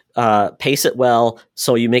overstuff. Pace it well,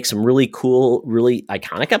 so you make some really cool, really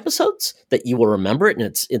iconic episodes that you will remember it, and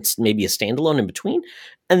it's maybe a standalone in between,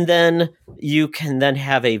 and then you can then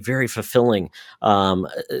have a very fulfilling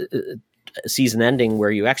season ending where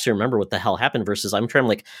you actually remember what the hell happened. Versus I'm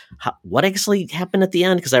trying what actually happened at the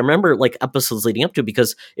end, because I remember like episodes leading up to it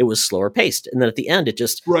because it was slower paced, and then at the end it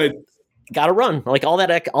just got to run like all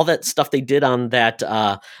that stuff they did on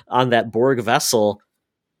that Borg vessel.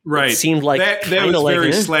 Right. It seemed like that was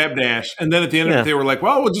very slapdash. And then at the end of it, they were like,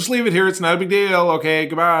 well, we'll just leave it here. It's not a big deal. Okay,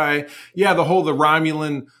 goodbye. Yeah, the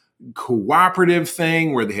Romulan cooperative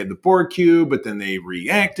thing where they had the Borg cube, but then they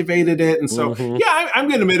reactivated it. And so, I'm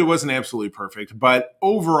going to admit it wasn't absolutely perfect. But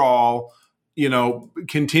overall,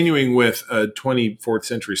 continuing with a 24th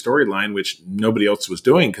century storyline, which nobody else was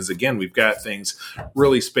doing, because again, we've got things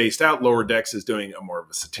really spaced out. Lower Decks is doing a more of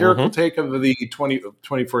a satirical take of the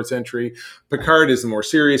 24th century. Picard is the more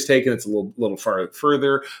serious take, and it's a little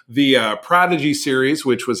further. The Prodigy series,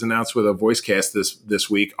 which was announced with a voice cast this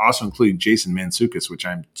week, also including Jason Mantzoukas, which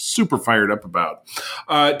I'm super fired up about,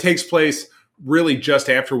 takes place really just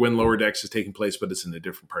after when Lower Decks is taking place, but it's in a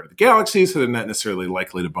different part of the galaxy, so they're not necessarily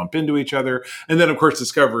likely to bump into each other. And then, of course,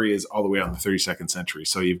 Discovery is all the way on the 32nd century.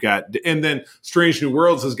 So you've got, and then Strange New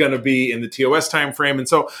Worlds is going to be in the TOS time frame. And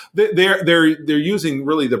so they're using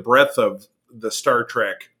really the breadth of the Star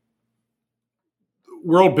Trek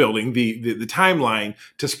world building, the timeline,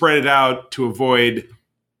 to spread it out to avoid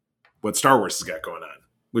what Star Wars has got going on,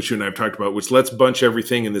 which you and I have talked about, which let's bunch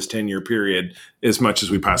everything in this 10-year period as much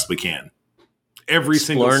as we possibly can. Every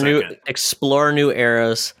single second. Explore new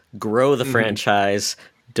eras, grow the franchise,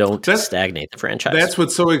 don't stagnate the franchise. That's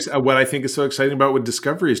what's what I think is so exciting about what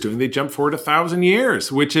Discovery is doing. They jump forward 1,000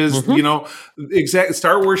 years, which is,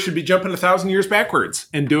 Star Wars should be jumping 1,000 years backwards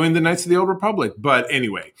and doing the Knights of the Old Republic. But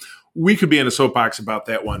anyway, we could be in a soapbox about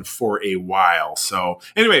that one for a while. So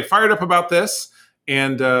anyway, fired up about this,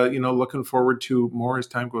 and, looking forward to more as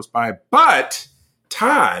time goes by. But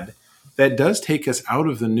Todd, that does take us out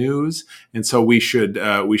of the news, and so we should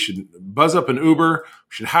buzz up an Uber, we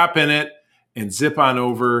should hop in it, and zip on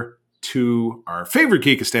over to our favorite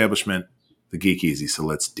geek establishment, the Geek Easy. So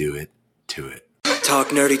let's do it to it. Talk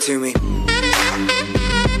nerdy to me.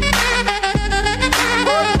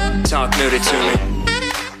 Talk nerdy to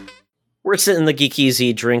me. We're sitting in the Geek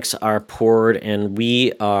Easy, drinks are poured, and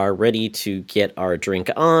we are ready to get our drink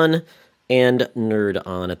on and nerd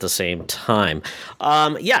on at the same time.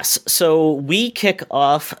 Yes, so we kick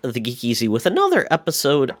off the Geek Easy with another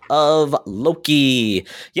episode of Loki.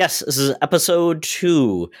 Yes, this is episode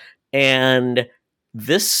 2, and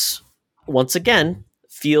this, once again,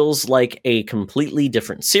 feels like a completely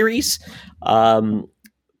different series.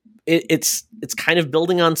 It's kind of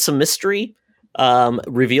building on some mystery,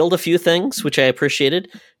 revealed a few things, which I appreciated,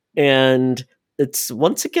 and it's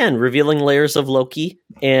once again revealing layers of Loki,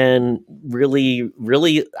 and really,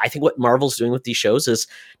 really, I think what Marvel's doing with these shows is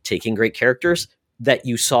taking great characters that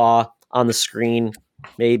you saw on the screen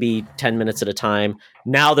maybe 10 minutes at a time.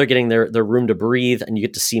 Now they're getting their room to breathe, and you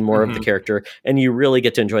get to see more of the character, and you really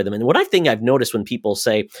get to enjoy them. And what I think I've noticed when people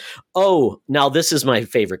say, oh, now this is my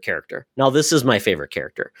favorite character. Now this is my favorite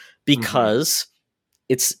character, because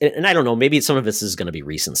it's, and I don't know, maybe some of this is going to be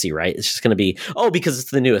recency, right? It's just going to be, oh, because it's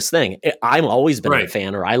the newest thing. I've always been a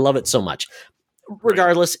fan, or I love it so much.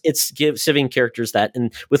 Regardless, it's giving characters that.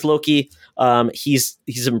 And with Loki, he's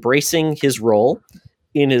embracing his role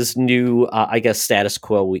in his new, I guess, status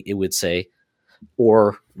quo, it would say,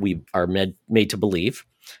 or we are made to believe.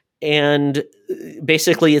 And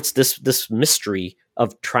basically, it's this mystery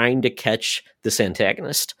of trying to catch this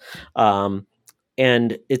antagonist.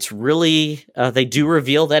 And it's really, they do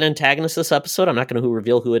reveal that antagonist this episode. I'm not going to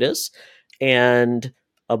reveal who it is. And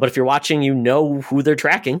but if you're watching, you know who they're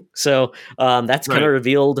tracking. So that's kind of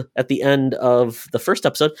revealed at the end of the first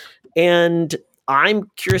episode. And I'm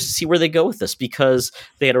curious to see where they go with this, because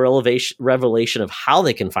they had a revelation of how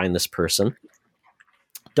they can find this person.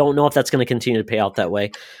 Don't know if that's going to continue to pay out that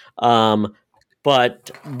way.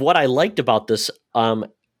 But what I liked about this, and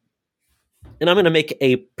I'm going to make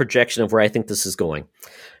a projection of where I think this is going.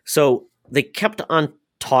 So they kept on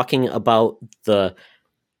talking about the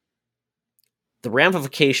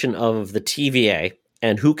ramification of the TVA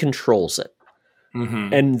and who controls it.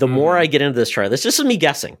 And the more I get into this chart, this is me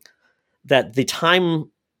guessing, that the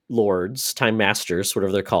Time Lords, Time Masters,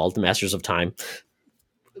 whatever they're called, the Masters of Time,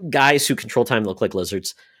 guys who control time look like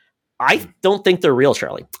lizards. I don't think they're real,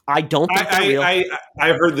 Charlie. I don't think they're real.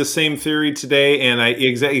 I heard the same theory today, and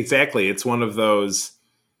exactly. It's one of those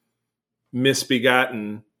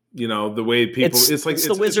misbegotten, the way people. It's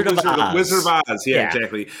the Wizard of Oz. Wizard of Oz,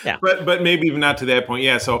 exactly. Yeah. But maybe even not to that point.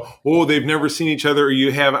 Yeah. So, they've never seen each other. Or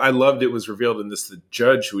you have. I loved it was revealed in this, the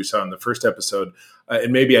judge who we saw in the first episode,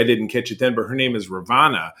 and maybe I didn't catch it then, but her name is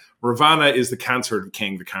Ravonna. Ravonna is the consort of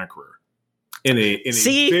Kang the Conqueror in a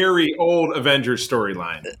very old Avengers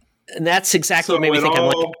storyline. And that's exactly what made me think. I'm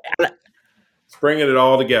like, it's bringing it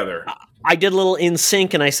all together. I did a little in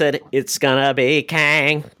sync, and I said, "It's gonna be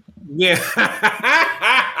Kang." Yeah,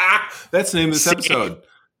 that's the name of this episode.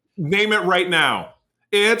 Name it right now.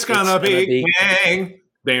 It's gonna be Kang.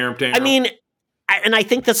 Damn. I mean, and I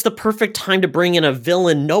think that's the perfect time to bring in a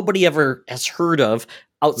villain nobody ever has heard of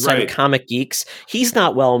outside of comic geeks. He's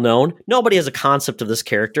not well known. Nobody has a concept of this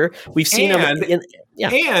character. We've seen him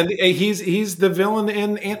and he's the villain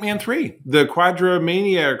in Ant-Man 3. The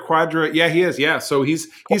Quadramania. He is. Yeah, so he's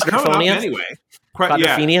coming up anyway.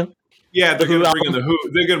 Quadrophenia? Yeah, they're going to bring in the Who.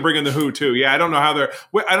 They're going to bring in the Who too. Yeah, I don't know how they're.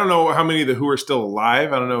 I don't know how many of the Who are still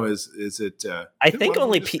alive. I don't know. Is it? I think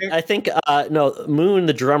only. I think no. Moon,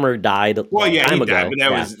 the drummer, died. Well, yeah, he died, but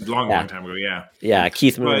that was a long time ago. Yeah. Yeah,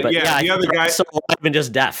 Keith Moon. But the other guy still alive and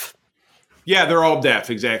just deaf. Yeah, they're all deaf.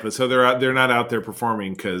 Exactly. So they're not out there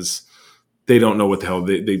performing because they don't know what the hell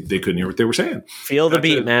they couldn't hear what they were saying. Feel the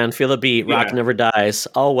beat, man. Feel the beat. Rock never dies.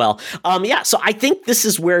 Oh well. So I think this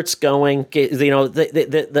is where it's going.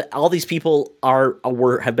 All these people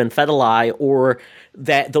have been fed a lie, or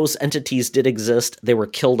that those entities did exist. They were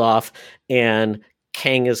killed off, and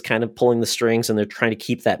Kang is kind of pulling the strings, and they're trying to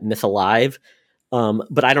keep that myth alive.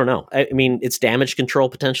 But I don't know. I mean, it's damage control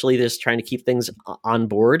potentially. They're just trying to keep things on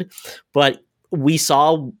board. But we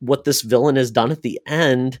saw what this villain has done at the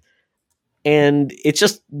end. And it's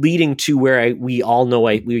just leading to where we all know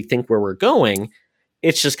we think where we're going.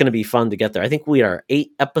 It's just going to be fun to get there. I think we are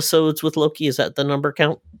 8 episodes with Loki. Is that the number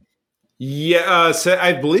count? Yeah,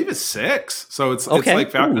 I believe it's 6. So it's like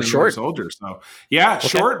Falcon and Winter Soldier. So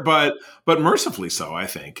short, but mercifully so. I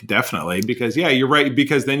think definitely because you're right.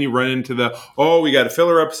 Because then you run into we got a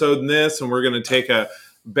filler episode in this, and we're going to take a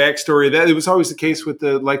backstory. That it was always the case with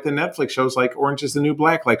the Netflix shows like Orange is the New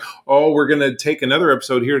Black. Like, we're going to take another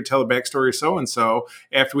episode here to tell the backstory of so and so.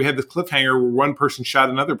 After we had this cliffhanger where one person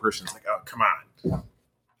shot another person, it's like, oh, come on.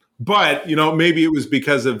 But maybe it was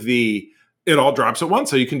because of it all drops at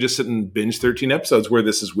once, so you can just sit and binge 13 episodes where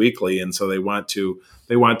this is weekly, and so they want to,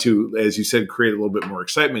 as you said, create a little bit more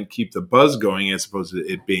excitement, keep the buzz going, as opposed to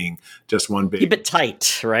it being just one big. Keep it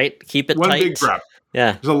tight, right? Keep it one tight. One big drop.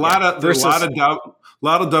 Yeah, there's a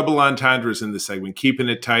lot of double entendres in this segment. Keeping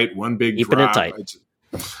it tight, one big keeping drop. It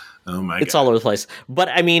tight. Oh my God. It's all over the place. But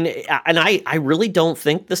I mean, and I really don't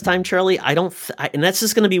think this time, Charlie, and that's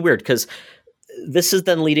just going to be weird because this is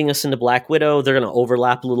then leading us into Black Widow. They're going to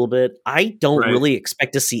overlap a little bit. I don't really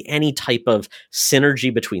expect to see any type of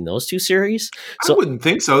synergy between those two series. So, I wouldn't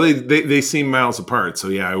think so. They seem miles apart. So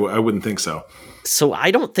yeah, I wouldn't think so. So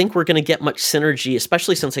I don't think we're going to get much synergy,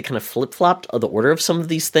 especially since they kind of flip-flopped the order of some of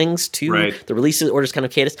these things too. Right. The release order is kind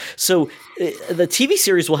of chaos. So the TV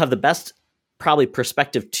series will have the best probably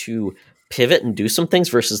perspective to pivot and do some things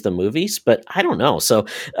versus the movies, but I don't know. So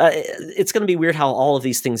it's going to be weird how all of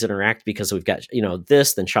these things interact, because we've got,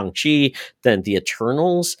 this, then Shang-Chi, then the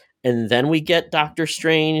Eternals, and then we get Doctor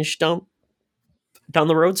Strange down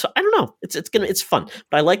the road. So I don't know. It's fun,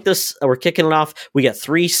 but I like this. We're kicking it off. We get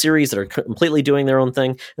 3 series that are completely doing their own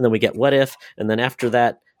thing, and then we get What If, and then after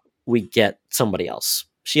that we get somebody else.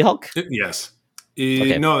 She-Hulk. Yes.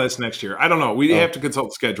 Okay. No, that's next year. I don't know. We have to consult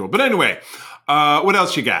the schedule. But anyway, what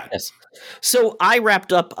else you got? Yes. So I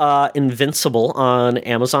wrapped up Invincible on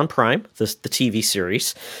Amazon Prime, the TV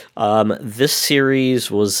series. This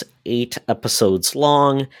series was 8 episodes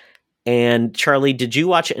long. And Charlie, did you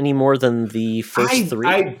watch any more than the first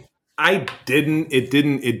 3? I didn't. It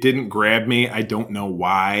didn't grab me. I don't know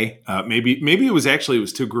why. Maybe it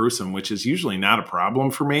was too gruesome, which is usually not a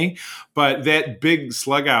problem for me. But that big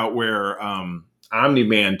slug out where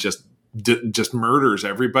Omni-Man just murders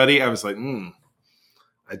everybody, I was like,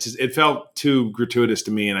 it felt too gratuitous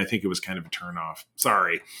to me, and I think it was kind of a turnoff.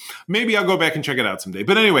 Sorry. Maybe I'll go back and check it out someday.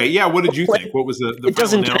 But anyway, yeah, what did you think? What was the it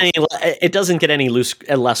doesn't get any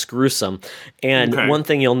less gruesome. And one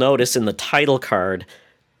thing you'll notice in the title card,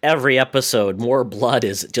 every episode, more blood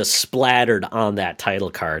is just splattered on that title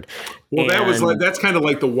card. Well, that's kind of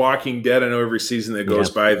like The Walking Dead. I know every season that goes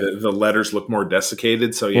by, the letters look more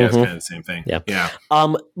desiccated. So yeah, it's kind of the same thing. Yeah.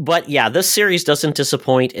 But yeah, this series doesn't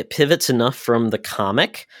disappoint. It pivots enough from the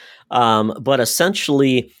comic. But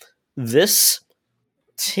essentially this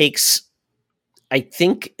takes, I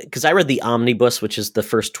think, because I read the omnibus, which is the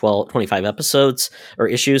first 25 episodes or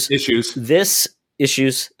issues. This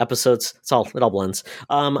episodes, it all blends.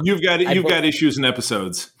 You've got issues and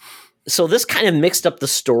episodes. So this kind of mixed up the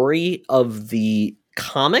story of the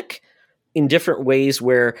comic in different ways,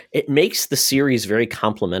 where it makes the series very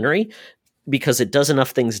complementary, because it does enough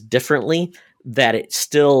things differently that it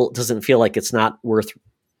still doesn't feel like it's not worth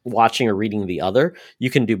watching or reading the other. You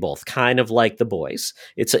can do both, kind of like The Boys.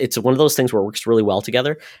 It's one of those things where it works really well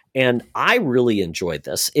together, and I really enjoyed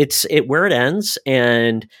this. It's where it ends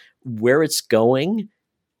and where it's going.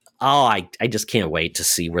 I just can't wait to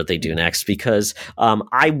see what they do next, because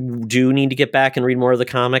I do need to get back and read more of the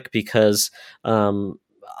comic, because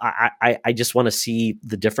I just want to see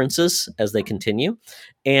the differences as they continue,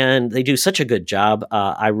 and they do such a good job.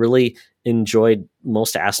 I really enjoyed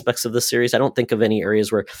most aspects of the series. I don't think of any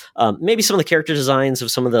areas where maybe some of the character designs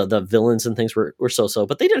of some of the villains and things were so,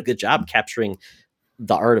 but they did a good job capturing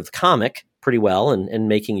the art of the comic pretty well and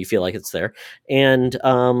making you feel like it's there. And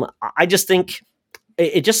I just think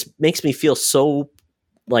it just makes me feel so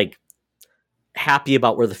like happy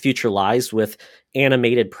about where the future lies with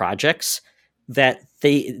animated projects, that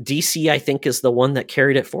DC, I think, is the one that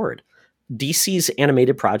carried it forward. DC's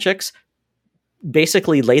animated projects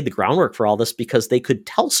basically laid the groundwork for all this, because they could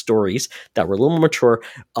tell stories that were a little more mature,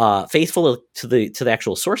 faithful to the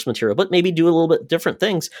actual source material, but maybe do a little bit different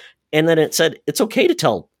things. And then it said it's okay to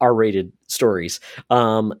tell R-rated stories,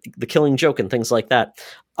 The Killing Joke and things like that.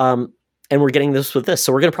 And we're getting this with this.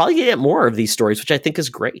 So we're going to probably get more of these stories, which I think is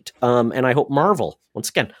great. And I hope Marvel,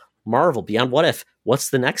 beyond What If,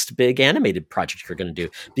 what's the next big animated project you're going to do?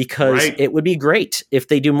 Because it would be great if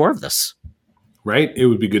they do more of this. Right. It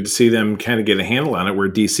would be good to see them kind of get a handle on it, where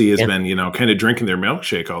DC has been, kind of drinking their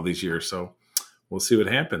milkshake all these years. So we'll see what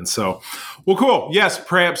happens. So, well, cool. Yes,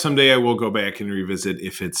 perhaps someday I will go back and revisit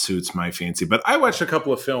if it suits my fancy. But I watched a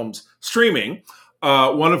couple of films streaming,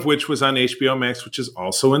 one of which was on HBO Max, which is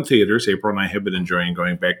also in theaters. April and I have been enjoying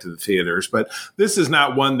going back to the theaters. But this is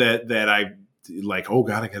not one that I like, oh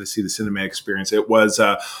God, I got to see the cinematic experience. It was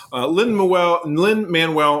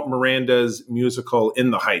Lin-Manuel Miranda's musical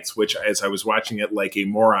In the Heights, which, as I was watching it like a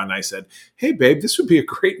moron, I said, hey, babe, this would be a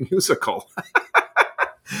great musical.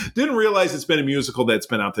 Didn't realize it's been a musical that's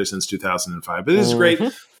been out there since 2005, but this is great.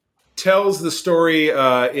 Tells the story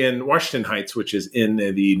in Washington Heights, which is in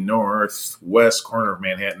the northwest corner of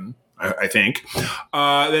Manhattan, I think.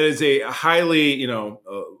 That is a highly,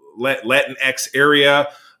 Latinx area,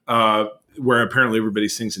 where apparently everybody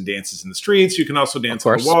sings and dances in the streets. You can also dance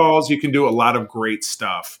on the walls. You can do a lot of great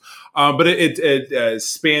stuff. But it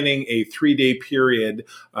spanning a 3-day period,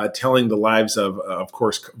 telling the lives of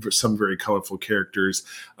course, some very colorful characters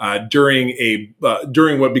during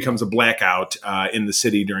what becomes a blackout in the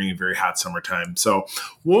city during a very hot summertime. So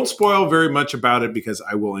won't spoil very much about it, because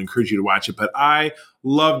I will encourage you to watch it. But I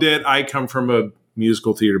loved it. I come from a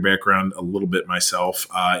musical theater background a little bit myself,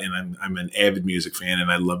 and I'm an avid music fan,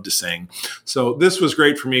 and I love to sing. So this was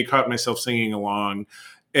great for me. Caught myself singing along.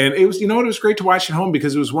 And it was, you know what, it was great to watch at home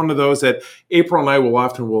because it was one of those that April and I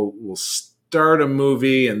will start a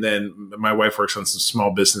movie, and then my wife works on some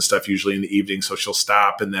small business stuff usually in the evening, so she'll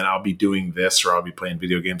stop, and then I'll be doing this, or I'll be playing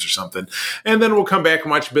video games or something, and then we'll come back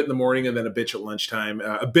and watch a bit in the morning, and then a bit at lunchtime,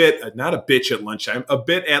 a bit at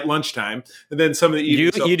lunchtime, and then some of the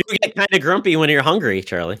evenings. You do get kind of grumpy when you're hungry,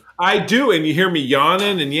 Charlie. I do, and you hear me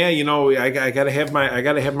yawning, and yeah, you know, I gotta have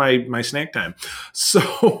my snack time.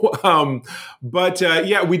 So,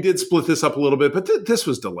 yeah, we did split this up a little bit, but this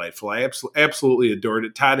was delightful. I absolutely adored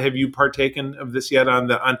it. Todd, have you partaken of this yet on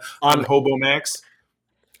Hobo Max?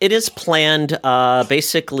 It is planned.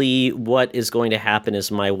 Basically, what is going to happen is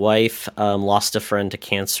my wife lost a friend to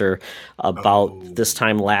cancer about this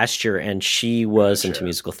time last year, and she was into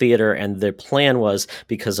musical theater. And the plan was,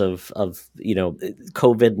 because of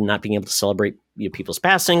COVID and not being able to celebrate people's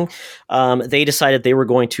passing, they decided they were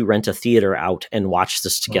going to rent a theater out and watch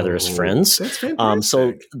this together as friends. That's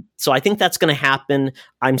fantastic. So I think that's going to happen.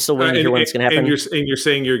 I'm still waiting to hear when it's going to happen. And you're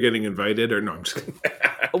saying you're getting invited, or no? I'm just kidding.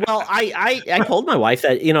 Well, I told my wife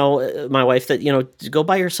that, go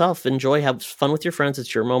by yourself, enjoy, have fun with your friends.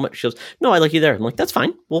 It's your moment. She goes, "No, I like you there." I'm like, "That's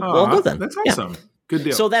fine. We'll go then." That's awesome. Yeah. Good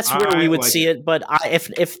deal. So that's where we would see it. But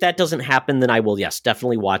if that doesn't happen, then I will, yes,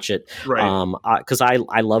 definitely watch it. Right. Because I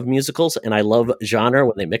love musicals and I love genre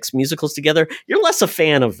when they mix musicals together. You're less a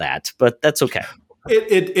fan of that, but that's okay.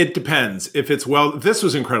 It depends. If it's this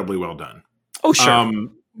was incredibly well done. Oh, sure.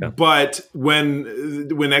 Yeah. But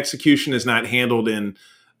when execution is not handled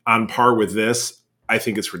on par with this, I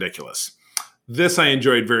think it's ridiculous. This I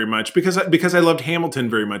enjoyed very much because I loved Hamilton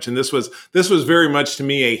very much, and this was very much to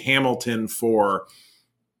me a Hamilton for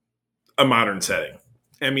a modern setting.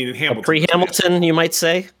 I mean, in Hamilton, a pre-Hamilton, you might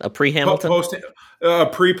say, a pre-Hamilton,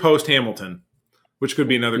 post Hamilton, which could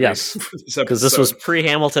be another yes, because this was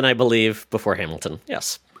pre-Hamilton, I believe, before Hamilton.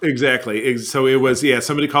 Yes. Exactly. So it was,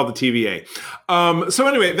 somebody called the TVA. So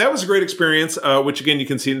anyway, that was a great experience, which again, you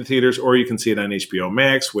can see in the theaters, or you can see it on HBO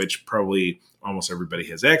Max, which probably almost everybody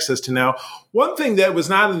has access to now. One thing that was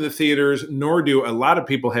not in the theaters, nor do a lot of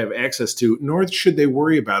people have access to, nor should they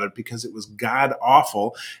worry about it because it was god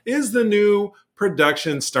awful, is the new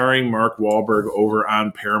production starring Mark Wahlberg over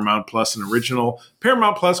on Paramount Plus, an original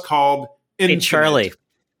Paramount Plus called Infinite. Hey, Charlie.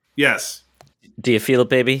 Yes. Do you feel it,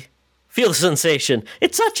 baby? Feel the sensation.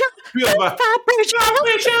 It's such a vibration.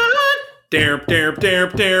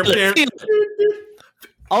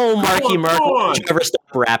 Oh, Marky Mark, would you ever stop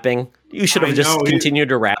rapping? You should have just continued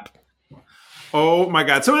to rap. Oh, my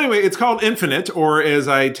God. So anyway, it's called Infinite, or as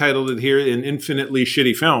I titled it here, an infinitely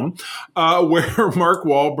shitty film, where Mark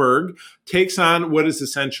Wahlberg takes on what is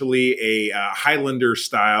essentially a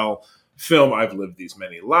Highlander-style film. I've lived these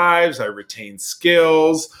many lives. I retain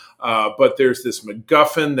skills. But there's this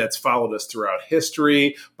MacGuffin that's followed us throughout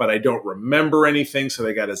history, but I don't remember anything, so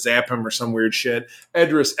they got to zap him or some weird shit.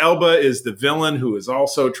 Idris Elba is the villain who is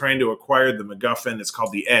also trying to acquire the MacGuffin. It's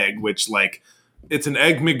called the Egg, which it's an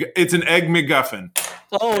egg MacGuffin.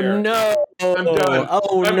 Oh there. No! I'm done.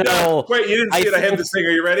 I'm done. Wait, you didn't see it? I have this thing.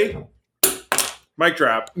 Are you ready? Mic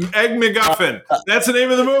drop. Egg MacGuffin. That's the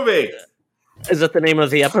name of the movie. Is that the name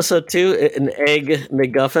of the episode too? An Egg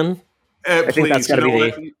MacGuffin? I think that's got to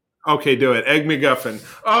be the. Okay, do it. Egg MacGuffin.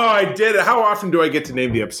 Oh, I did it. How often do I get to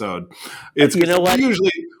name the episode? It's what?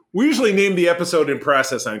 We usually name the episode in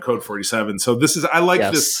process on Code 47. So this is, I like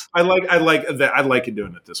this. I like that. I like it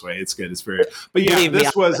doing it this way. It's good. It's very, but yeah, I believe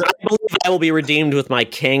I will be redeemed with my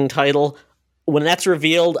King title. When that's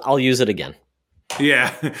revealed, I'll use it again.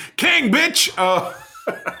 Yeah. King, bitch.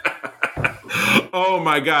 Oh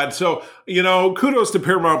my God. So, kudos to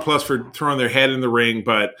Paramount Plus for throwing their head in the ring,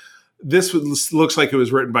 but this looks like it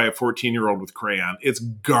was written by a 14-year-old with crayon. It's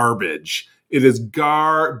garbage. It is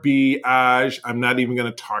garbage. I'm not even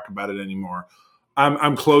going to talk about it anymore.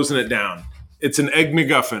 I'm closing it down. It's an Egg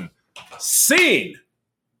MacGuffin. Scene.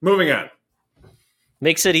 Moving on.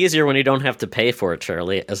 Makes it easier when you don't have to pay for it,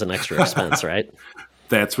 Charlie, as an extra expense, right?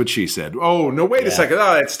 That's what she said. Oh, no, wait a second.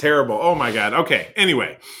 Oh, that's terrible. Oh, my God. Okay,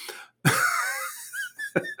 anyway.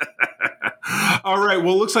 All right.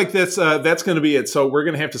 Well, looks like that's going to be it. So we're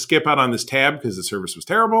going to have to skip out on this tab because the service was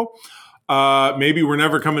terrible. Maybe we're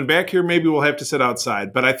never coming back here. Maybe we'll have to sit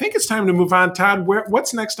outside. But I think it's time to move on. Todd,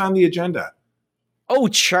 what's next on the agenda? Oh,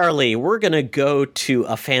 Charlie, we're going to go to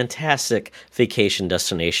a fantastic vacation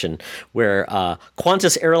destination where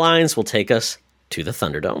Qantas Airlines will take us to the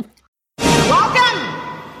Thunderdome. Welcome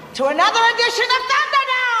to another edition of Thunderdome!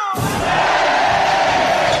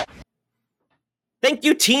 Thank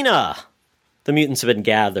you, Tina. The mutants have been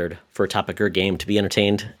gathered for a topic or game to be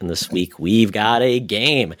entertained, and this week we've got a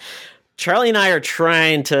game. Charlie and I are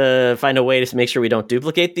trying to find a way to make sure we don't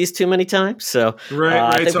duplicate these too many times. So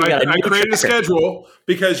Right. So I created a schedule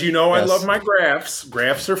because I Yes. love my graphs.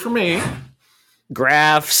 Graphs are for me.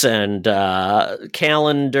 Graphs and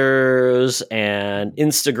calendars and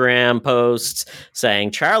Instagram posts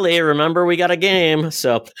saying, Charlie, remember we got a game.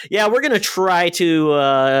 So yeah, we're going to try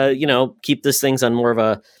to, keep these things on more of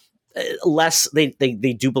a less, they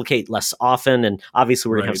duplicate less often. And obviously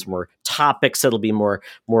we're going to have some more topics. That'll be more,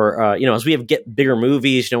 as we get bigger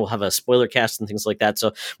movies, we'll have a spoiler cast and things like that.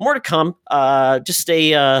 So more to come. Just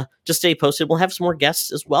stay posted. We'll have some more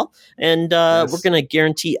guests as well. And we're going to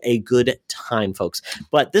guarantee a good time, folks.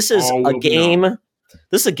 But this is a game.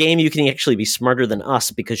 This is a game you can actually be smarter than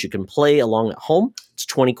us because you can play along at home. It's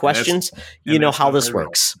 20 questions. You know how this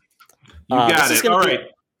works. You got it. All right.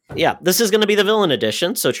 Yeah, this is going to be the villain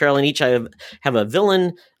edition. So Charlie and each have a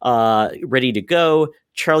villain ready to go.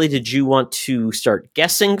 Charlie, did you want to start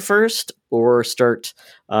guessing first, or did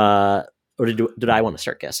I want to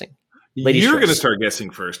start guessing? Ladies You're choice. going to start guessing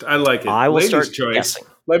first. I like it. I will Ladies start choice. guessing.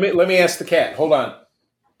 Let me ask the cat. Hold on. What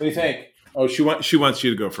do you think? Oh, she wants you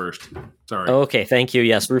to go first. Sorry. Okay, thank you.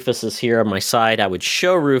 Yes, Rufus is here on my side. I would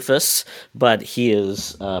show Rufus, but he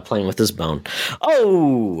is playing with his bone.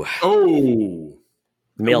 Oh,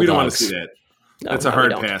 male we don't dogs. want to see that. No, That's a we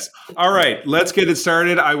hard don't. pass. All right, let's get it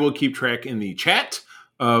started. I will keep track in the chat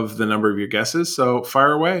of the number of your guesses. So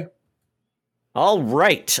fire away. All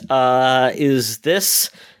right. Is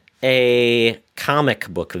this a comic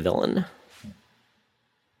book villain?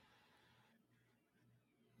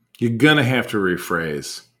 You're gonna have to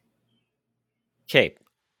rephrase. Okay.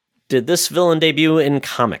 Did this villain debut in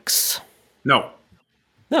comics? No.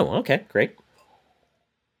 No. Okay, great.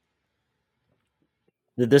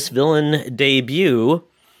 Did this villain debut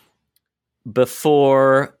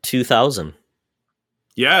before 2000?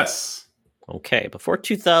 Yes. Okay, before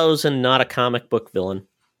 2000, not a comic book villain.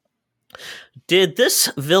 Did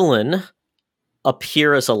this villain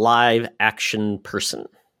appear as a live action person?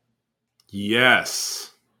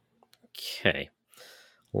 Yes. Okay.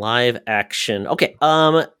 Live action. Okay.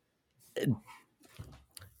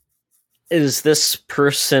 Is this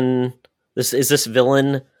person is this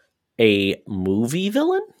villain a movie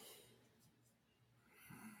villain?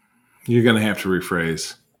 You're gonna have to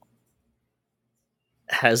rephrase.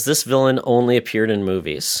 Has this villain only appeared in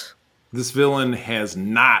movies? This villain has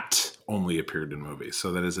not only appeared in movies,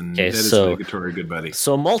 so that is negatory, good buddy.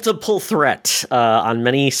 So multiple threat on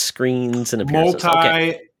many screens and appearances.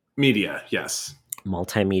 Multimedia, yes.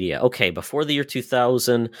 Multimedia. Okay, before the year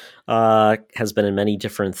 2000, has been in many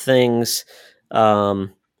different things.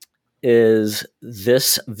 Is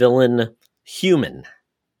this villain human?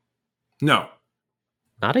 No.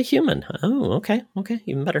 Not a human. Oh, okay. Okay,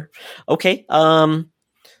 even better. Okay. I'm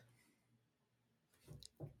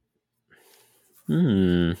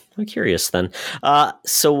curious then.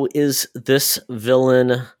 So is this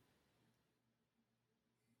villain...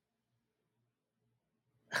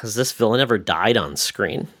 Has this villain ever died on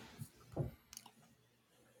screen?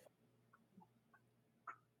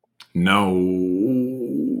 No.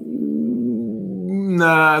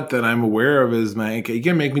 Not that I'm aware of. You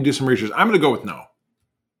can make me do some research. I'm going to go with no.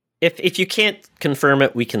 If you can't confirm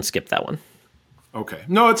it, we can skip that one. Okay.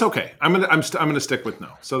 No, it's okay. I'm gonna stick with no.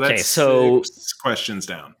 So that's Okay, so 6 questions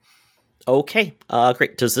down. Okay.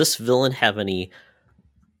 Great. Does this villain have any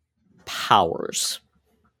powers?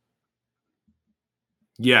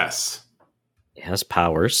 Yes. It has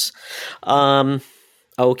powers.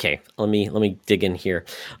 Okay. Let me dig in here.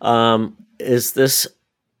 Is this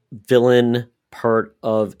villain part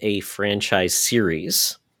of a franchise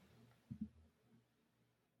series?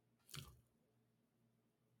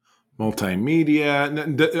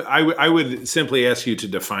 Multimedia. I would simply ask you to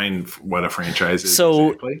define what a franchise is. So,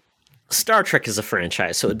 exactly. Star Trek is a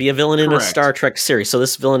franchise, so it'd be a villain in a Correct. Star Trek series. So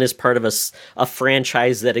this villain is part of a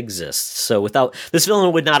franchise that exists. So this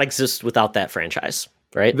villain would not exist without that franchise,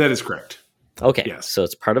 right? That is correct. Okay, Yes. so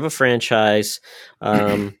it's part of a franchise.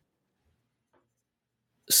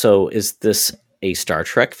 So is this a Star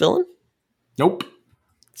Trek villain? Nope.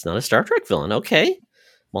 It's not a Star Trek villain. Okay,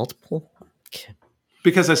 multiple. Okay.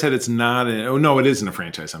 Because I said it's not. It isn't a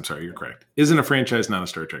franchise. I'm sorry, you're correct. Isn't a franchise, not a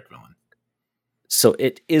Star Trek villain. So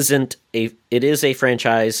it is a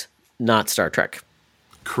franchise, not Star Trek.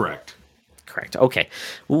 Correct. Correct. Okay.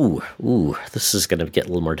 Ooh, this is going to get a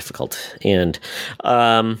little more difficult. And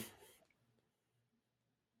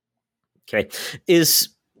okay, is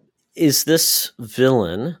this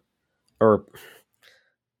villain, or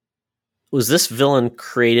was this villain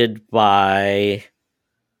created by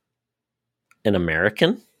an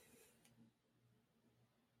American?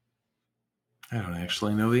 I don't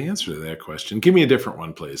actually know the answer to that question. Give me a different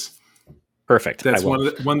one, please. Perfect. That's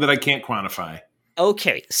one that I can't quantify.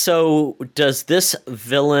 Okay, so has this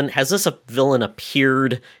villain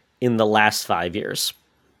appeared in the last 5 years?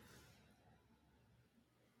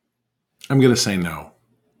 I'm going to say no.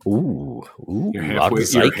 Ooh, You're out of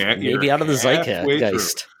the maybe out of the halfway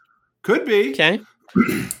zeitgeist. through. Could be. Okay.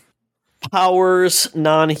 Powers,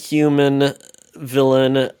 non-human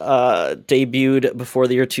villain, debuted before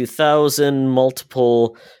the year 2000,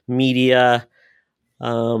 multiple media.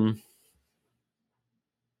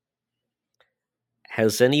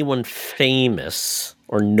 Has anyone famous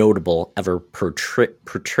or notable ever portrayed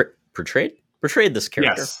this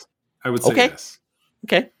character? Yes, I would say yes.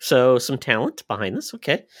 Okay, so some talent behind this.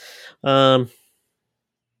 Okay, dang.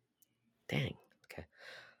 Okay.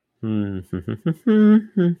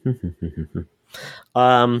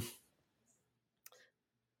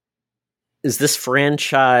 Is this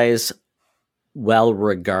franchise well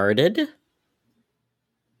regarded?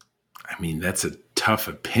 I mean, that's a tough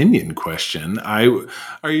opinion question.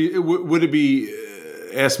 Would it be?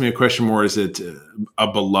 Ask me a question more. Is it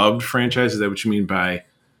a beloved franchise? Is that what you mean by?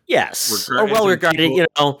 Yes, or well regarded.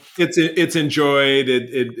 It's enjoyed.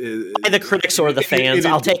 By the critics or the fans.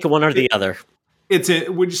 I'll take one or the other. Would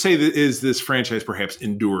you say that is this franchise perhaps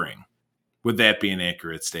enduring? Would that be an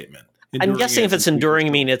accurate statement? I'm guessing if it's enduring, I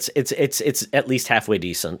mean it's at least halfway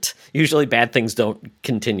decent. Usually, bad things don't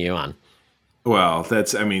continue on. Well,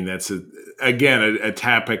 that's a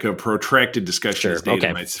topic of protracted discussion, sure. as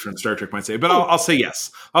Data from Star Trek might say. But I'll say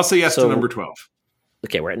yes. I'll say yes to number 12.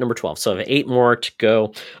 Okay, we're at number 12, so I have 8 more to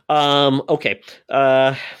go. Okay.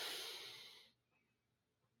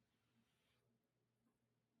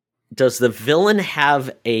 Does the villain have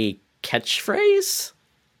a catchphrase?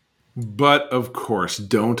 But of course,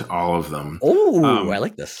 don't all of them. Oh, I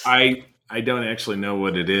like this. I don't actually know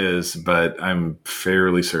what it is, but I'm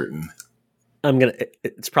fairly certain.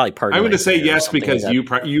 It's probably part. I'm going to say yes because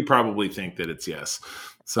like you probably think that it's yes.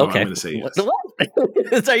 So okay. I'm going to say yes.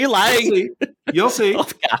 What? Are you lying? You'll see. Oh,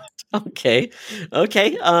 God. Okay.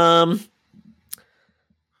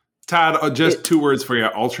 Todd, just 2 words for you.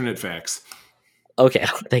 Alternate facts. Okay,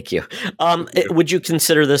 thank you. Would you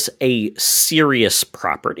consider this a serious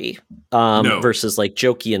property no. versus like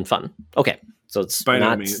jokey and fun? Okay, so it's by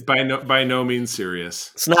no means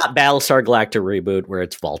serious. It's not Battlestar Galactica reboot where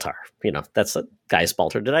it's Voltar. That's a guy's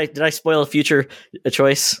Baltar. Did I spoil a future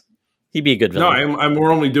choice? He'd be a good villain. No,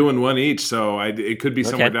 we're only doing one each, so it could be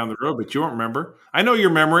somewhere down the road, but you won't remember. I know your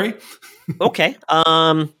memory. Okay.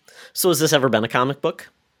 So has this ever been a comic book?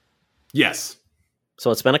 Yes. So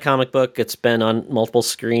it's been a comic book. It's been on multiple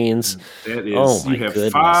screens. That is. You have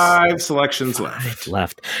goodness. 5 selections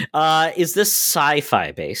left. Is this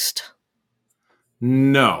sci-fi based?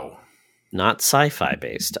 No. Not sci-fi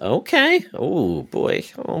based. Okay. Oh boy.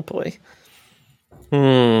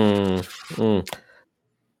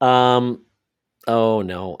 Oh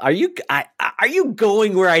no. Are you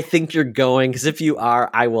going where I think you're going? Because if you are,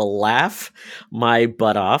 I will laugh my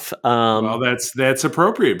butt off. Well, that's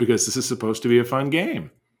appropriate because this is supposed to be a fun game.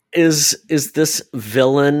 Is this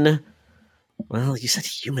villain? Well, you said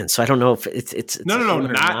human, so I don't know if it's no,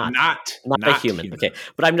 not a human. Okay,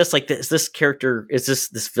 but I'm just like, is this character? Is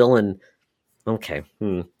this villain? Okay.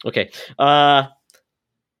 Okay.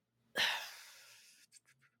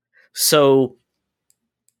 So.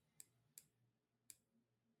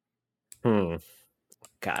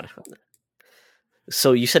 God.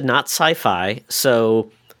 So you said not sci-fi.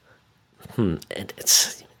 So, and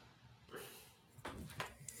it's.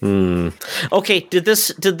 Okay. Did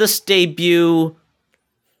this debut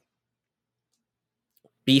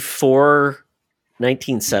before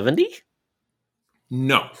 1970?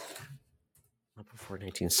 No. Not before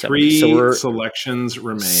 1970. 3 selections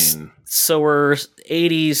remain. So we're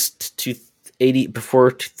 80s to 80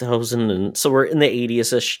 before 2000, and so we're in the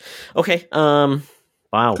 80s-ish. Okay.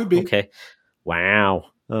 Wow. Could be. Okay.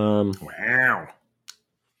 Wow. Wow.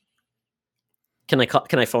 Can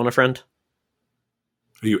I phone a friend?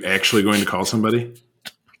 Are you actually going to call somebody?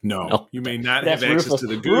 No. You may not have access Rufus. to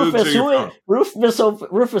the goods or your phone.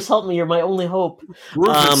 Rufus, help me. You're my only hope.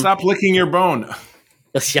 Rufus, stop licking your bone.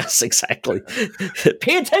 Yes, exactly.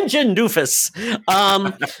 Pay attention, doofus.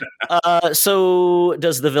 So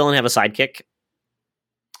does the villain have a sidekick?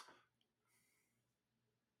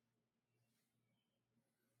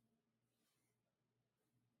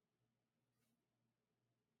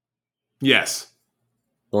 Yes.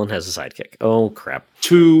 Villain has a sidekick. Oh, crap.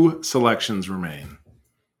 2 selections remain.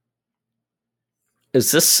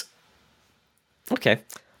 Is this... Okay.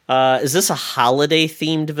 Is this a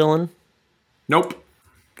holiday-themed villain? Nope.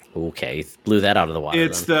 Okay, blew that out of the water.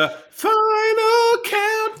 It's the final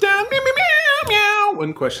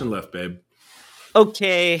one question left, babe.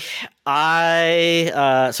 Okay, so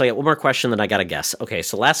I got one more question, then I got to guess. Okay,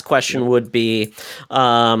 so last question would be,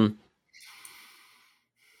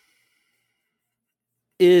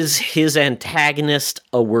 is his antagonist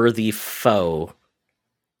a worthy foe?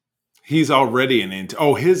 He's already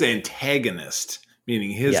his antagonist,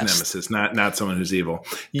 meaning his nemesis, not someone who's evil.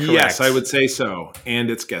 Correct. Yes, I would say so.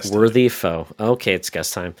 And it's guess time. Worthy foe. Okay, it's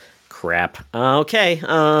guess time. Crap. Okay.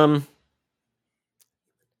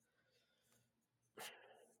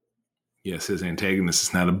 Yes, his antagonist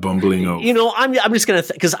is not a bumbling oaf. You know, I'm just gonna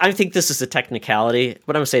because I think this is a technicality,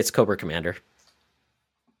 but I'm gonna say it's Cobra Commander.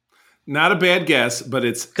 Not a bad guess, but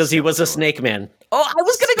it's because he was a Snake Man. Oh, I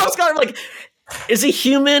was gonna go Skeletor. Like, is he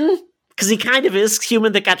human? Because he kind of is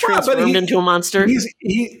human that got transformed into a monster.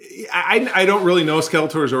 I don't really know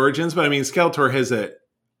Skeletor's origins, but I mean, Skeletor has a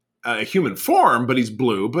human form, but he's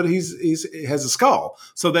blue, but he has a skull,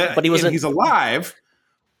 so that he's alive.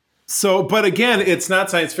 So, but again, it's not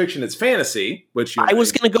science fiction; it's fantasy. Which I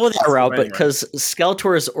was going to go that route, but because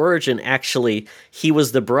Skeletor's origin, actually, he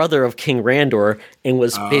was the brother of King Randor and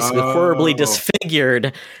was basically horribly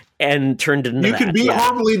disfigured and turned into. You can be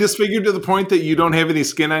horribly disfigured to the point that you don't have any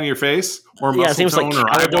skin on your face or muscle tone or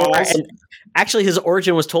eyeballs. And actually, his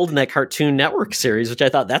origin was told in that Cartoon Network series, which I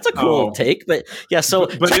thought that's a cool take. But yeah, so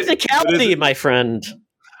technicality, my friend.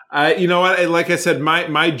 You know what? Like I said,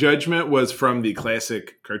 my judgment was from the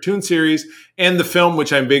classic cartoon series and the film,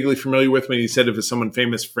 which I'm vaguely familiar with. When he said it was someone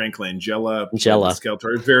famous, Frank Langella,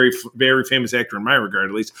 Skeletor, very very famous actor in my regard,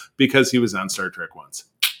 at least because he was on Star Trek once.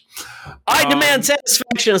 I demand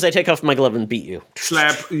satisfaction as I take off my glove and beat you.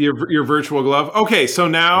 Slap your virtual glove. Okay, so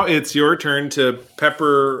now it's your turn to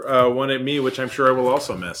pepper one at me, which I'm sure I will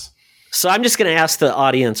also miss. So I'm just going to ask the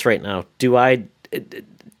audience right now: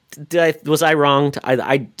 was I wronged?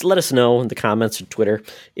 I let us know in the comments or Twitter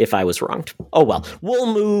if I was wronged. Oh well,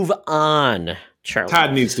 we'll move on. Charlie.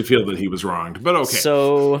 Todd needs to feel that he was wronged, but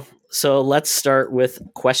okay. So let's start with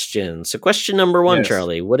questions. So question number one,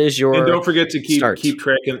 Charlie, what is your? And don't forget to keep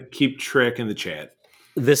track in the chat.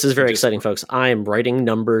 This is very exciting, folks. I am writing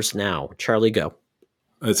numbers now. Charlie, go.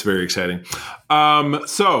 That's very exciting.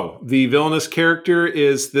 So the villainous character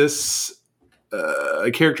is this.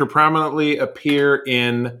 A character prominently appear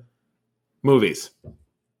in movies?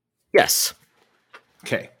 Yes.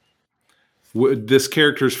 Okay. Would this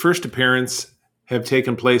character's first appearance have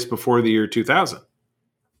taken place before the year 2000?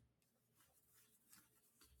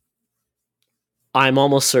 I'm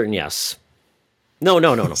almost certain yes. No.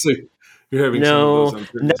 So you're having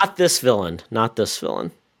not this villain. Not this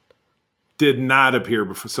villain. Did not appear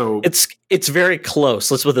before. So it's very close.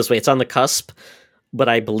 Let's put it this way. It's on the cusp. But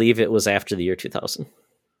I believe it was after the year 2000.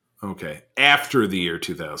 Okay. After the year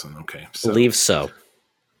 2000. Okay. So, believe so.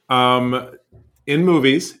 In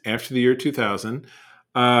movies, after the year 2000,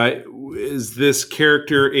 is this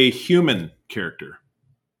character a human character?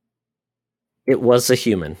 It was a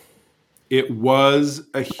human. It was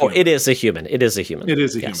a human. Oh, it is a human. It is a human. It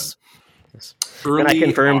is a human. Yes. And I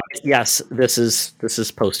confirm, yes, this is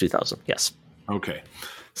post 2000. Yes. Okay.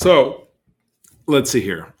 So let's see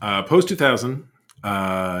here. Post 2000.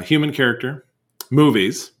 Human character,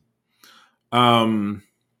 movies. Let's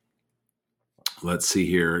see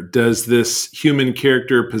here. Does this human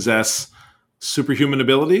character possess superhuman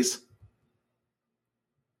abilities?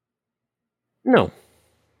 No.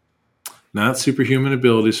 Not superhuman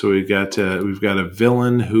abilities. So we've got a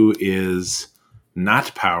villain who is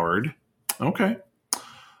not powered. Okay.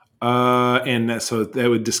 So that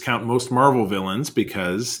would discount most Marvel villains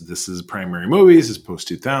because this is primary movies, is post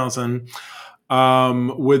 2000.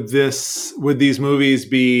 Would these movies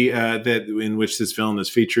be that in which this film is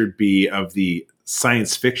featured be of the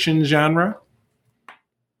science fiction genre?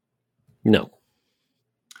 No.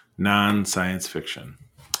 Non-science fiction.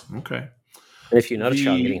 Okay. And if you notice,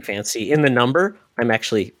 I'm getting fancy. In the number, I'm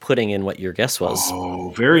actually putting in what your guess was.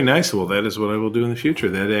 Oh, very nice. Well, that is what I will do in the future.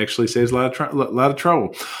 That actually saves a lot of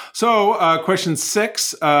trouble. So, question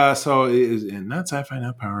 6. So, is not sci-fi,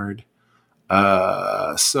 not powered.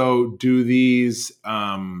 So do these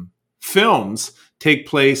films take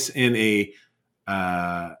place in a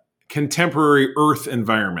contemporary Earth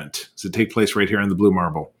environment? Does it take place right here on the Blue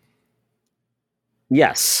Marble?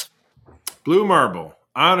 Yes. Blue Marble,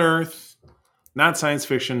 on Earth, not science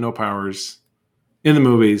fiction, no powers, in the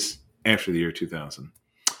movies, after the year 2000.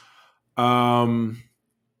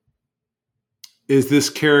 Is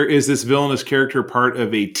this villainous character part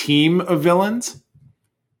of a team of villains?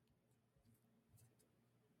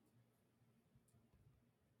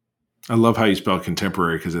 I love how you spell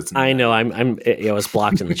contemporary because it's. I know. I was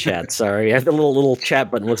blocked in the chat. Sorry, I had the little chat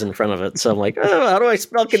button was in front of it, so I'm like, oh, how do I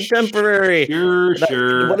spell contemporary?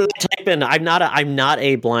 Sure. What do I type in? I'm not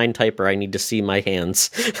a blind typer. I need to see my hands.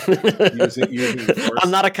 I'm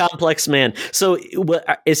not a complex man. So,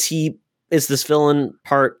 is this villain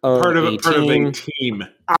part of a team?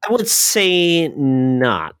 I would say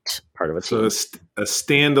not part of a team. So a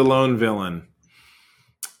standalone villain.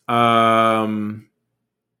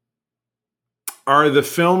 Are the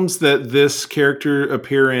films that this character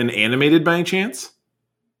appear in animated by any chance?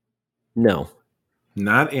 No.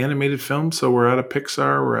 Not animated films, so we're out of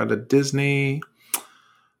Pixar, we're out of Disney.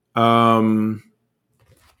 Not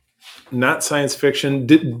science fiction.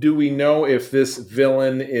 Do we know if this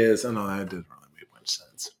villain is... Oh, no, that didn't really make much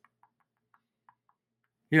sense.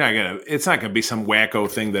 It's not gonna be some wacko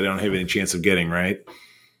thing that I don't have any chance of getting, right?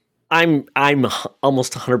 I'm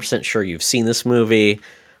almost 100% sure you've seen this movie.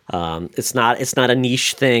 It's not a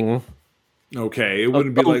niche thing. Okay, it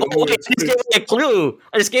wouldn't be like. I just gave away a clue.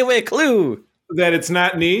 I just gave away a clue that it's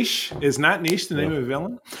not niche. Is not niche the name of a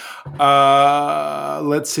villain?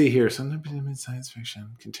 Let's see here. Sometimes science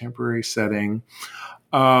fiction, contemporary setting.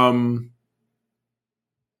 Does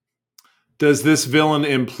this villain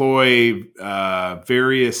employ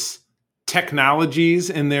various technologies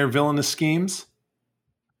in their villainous schemes?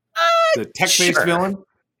 The tech-based villain?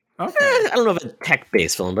 Okay. I don't know if it's a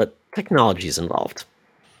tech-based villain, but technology is involved.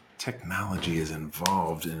 Technology is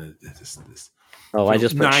involved in this. Oh, I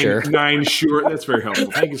just put sure. Sure. That's very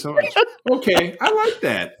helpful. Thank you so much. Okay, I like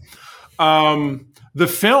that. The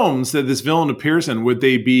films that this villain appears in, would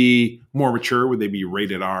they be more mature? Would they be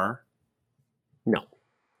rated R? No.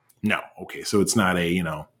 Okay, so it's not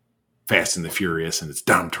a, Fast and the Furious and it's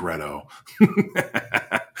Dom Toretto.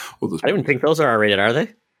 I don't even think those are R-rated, are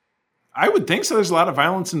they? I would think so. There's a lot of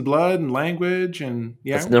violence and blood and language, and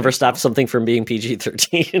it's never stopped something from being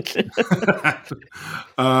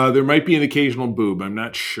PG-13. There might be an occasional boob. I'm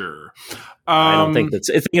not sure. I don't think I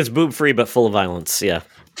think it's boob free, but full of violence. Yeah,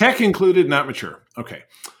 tech included, not mature. Okay.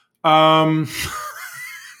 The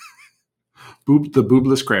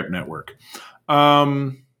Boobless Crap Network.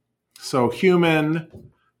 So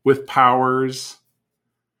human with powers.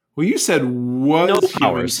 Well, you said no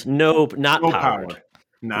powers. Human. No, not no powered. Power.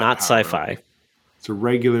 Not sci-fi. It's a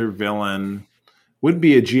regular villain. Would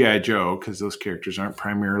be a G.I. Joe because those characters aren't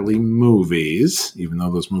primarily movies, even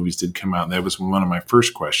though those movies did come out. That was one of my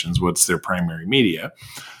first questions. What's their primary media?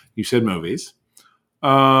 You said movies.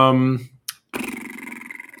 That's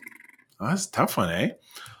a tough one, eh?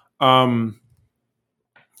 Not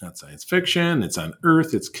science fiction. It's on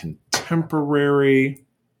Earth. It's contemporary.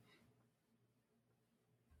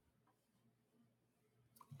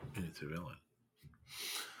 And it's a villain.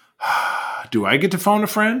 Do I get to phone a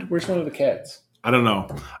friend? Where's one of the cats? I don't know.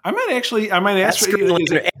 I might ask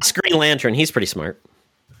Green Lantern. He's pretty smart.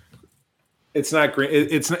 It's not Green.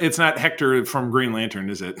 It's not Hector from Green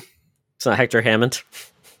Lantern, is it? It's not Hector Hammond.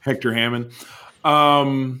 Hector Hammond.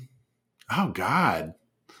 Oh God.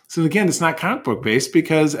 So again, it's not comic book based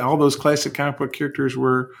because all those classic comic book characters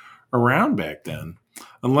were around back then,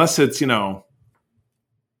 unless it's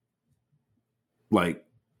like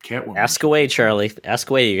Catwoman. Ask away, Charlie. Ask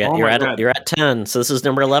away. You're at 10. So this is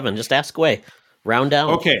number 11. Just ask away. Round down.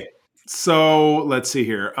 Okay. So let's see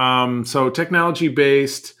here. So technology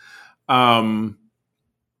based.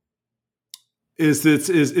 Is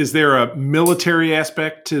there a military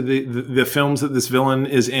aspect to the films that this villain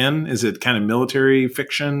is in? Is it kind of military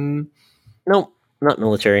fiction? No, not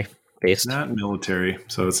military based. Not military.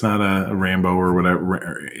 So it's not a Rambo or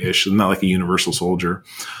whatever ish. Not like a Universal Soldier.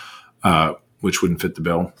 Which wouldn't fit the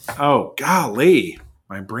bill. Oh, golly.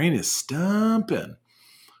 My brain is stumping.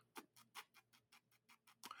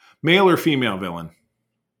 Male or female villain?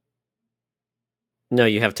 No,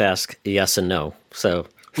 you have to ask yes and no. So,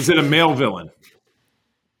 is it a male villain?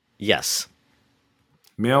 Yes.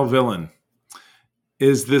 Male villain.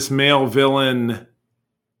 Is this male villain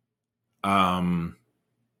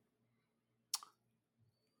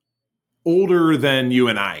older than you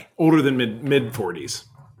and I? Older than mid 40s?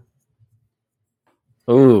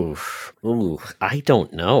 Ooh, I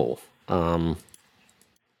don't know.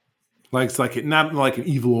 It's like not like an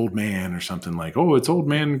evil old man or something like, oh, it's old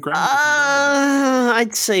man.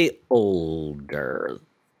 I'd say older,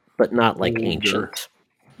 but not like older. Ancient.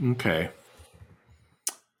 Okay.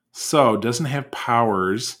 So doesn't have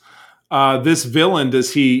powers. This villain,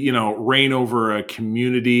 does he, reign over a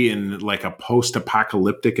community in like a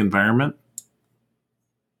post-apocalyptic environment?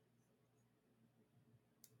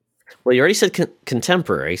 Well, you already said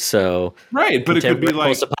contemporary, so right, but it could be like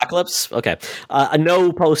post-apocalypse. Okay,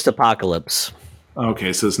 no post-apocalypse.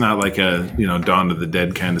 Okay, so it's not like a Dawn of the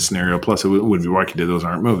Dead kind of scenario. Plus, it would be Walking Dead. Those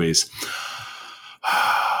aren't movies.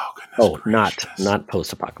 Not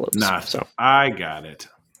post-apocalypse. So I got it.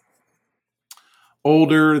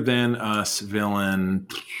 Older than us villain.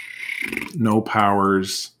 No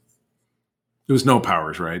powers. It was no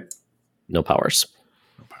powers, right? No powers.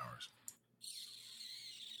 No powers.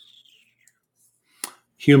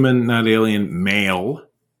 Human, not alien. Male.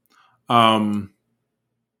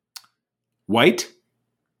 White?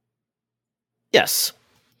 Yes.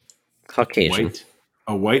 Caucasian. White.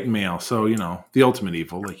 A white male. So, the ultimate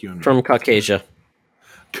evil, like you and me. From Caucasia.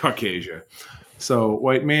 Caucasia. So,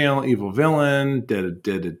 white male, evil villain, post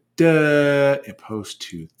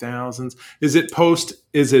 2000s. Is it post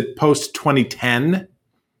 2010?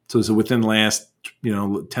 So is it within the last,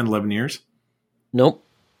 10, 11 years? Nope.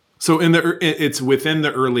 So it's within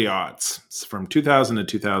the early aughts. It's from 2000 to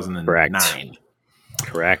 2009.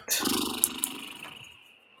 Correct.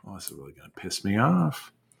 Oh, this is really going to piss me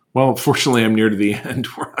off. Well, fortunately, I'm near to the end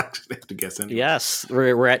where I actually have to guess anyway. Yes,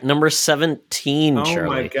 we're at number 17, Oh,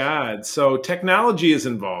 Charlie. my God. So technology is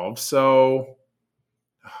involved. So,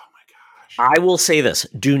 oh, my gosh. I will say this.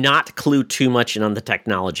 Do not clue too much in on the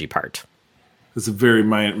technology part. It's a very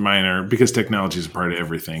minor, because technology is a part of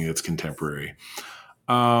everything that's contemporary.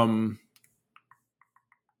 Sidekicks?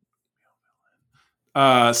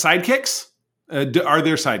 Are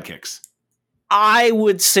there sidekicks? I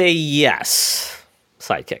would say yes.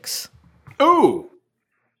 Sidekicks. Oh,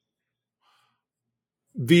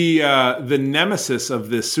 the nemesis of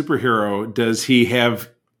this superhero, does he have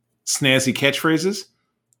snazzy catchphrases?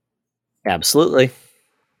 Absolutely.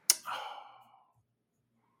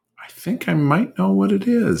 I think I might know what it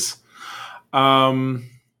is.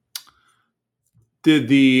 Did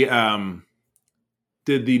the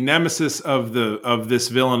nemesis of this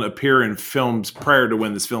villain appear in films prior to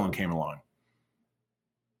when this villain came along?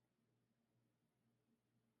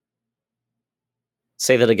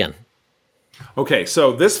 Say that again. Okay,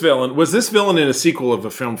 so was this villain in a sequel of a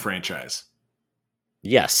film franchise?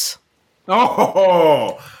 Yes.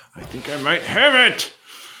 Oh, I think I might have it.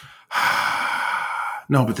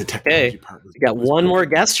 No, but the technology part was. You got one more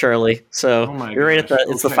guess, Charlie. So you're right at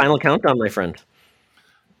it's the final countdown, my friend.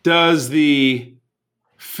 Does the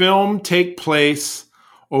film take place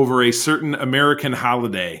over a certain American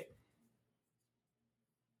holiday?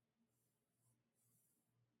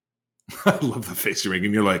 I love the face you're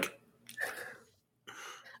making. You're like,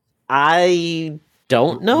 I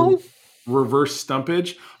don't know. Reverse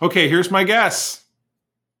stumpage. Okay, here's my guess.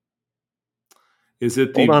 Is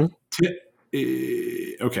it the? Hold on.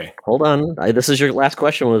 Okay. Hold on. This is your last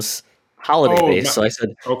question was holiday based, so I said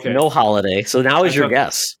no holiday. So now is your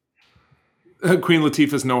guess. Queen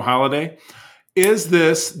Latifah's No Holiday. Is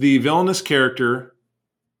this the villainous character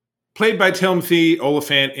played by Timothy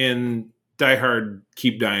Olyphant in Die Hard,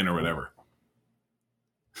 Keep Dying, or whatever?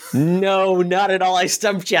 No, not at all. I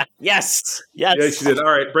stumped you. Yes. Yes, you did.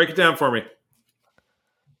 All right, break it down for me.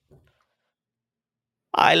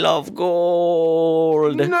 I love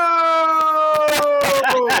gold. No!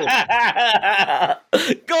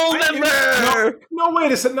 Goldmember! No,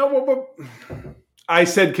 wait a second. No, I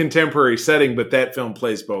said contemporary setting, but that film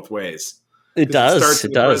plays both ways. It does. It starts it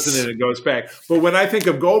in does. the present and it goes back. But when I think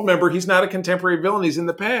of Goldmember, he's not a contemporary villain. He's in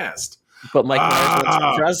the past. But Mike Myers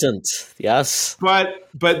was present. Yes. But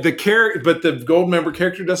the Goldmember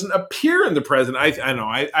character doesn't appear in the present. I know.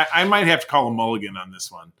 I might have to call a mulligan on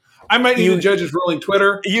this one. I might need the judges rolling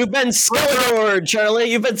Twitter. You've been Skeletored,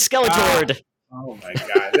 Charlie. You've been Skeletored. Oh my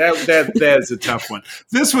God, that is a tough one.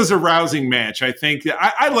 This was a rousing match. I think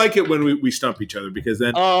I like it when we stump each other because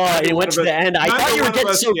then. Oh, it went to the end. I thought you were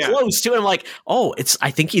getting so close to it. I'm like, I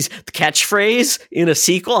think he's the catchphrase in a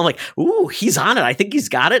sequel. I'm like, ooh, he's on it. I think he's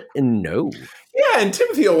got it. And no. Yeah, and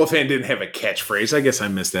Timothy Olyphant didn't have a catchphrase. I guess I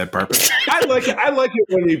missed that part. But I like it. I like it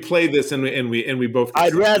when we play this and we both.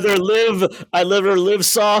 I'd rather live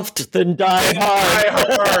soft than die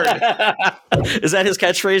hard. Is that his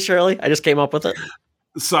catchphrase, Shirley? I just came up with it.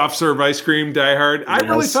 Soft serve ice cream, die hard.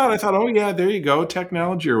 Yes. I thought, oh yeah, there you go,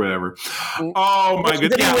 technology or whatever. Oh my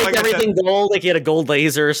goodness! Did he make everything gold? Like he had a gold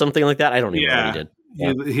laser or something like that? I don't even know what he did.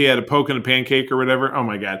 Yeah. He had a poke and a pancake or whatever. Oh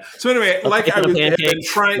my God. So anyway, like I was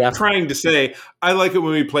trying to say, I like it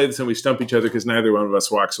when we play this and we stump each other because neither one of us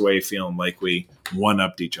walks away feeling like we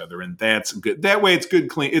one-upped each other. And that's good. That way it's good,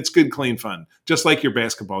 clean fun. Just like your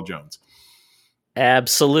Basketball Jones.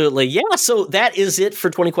 Absolutely. Yeah. So that is it for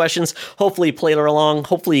 20 questions. Hopefully you played along.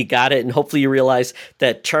 Hopefully you got it. And hopefully you realize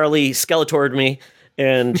that Charlie Skeletored me.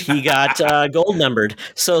 and he got gold numbered.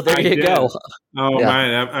 So there you go. Oh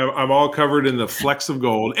man, I'm all covered in the flecks of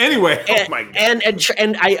gold. Anyway, oh my god.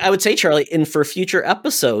 And I would say, Charlie, and for future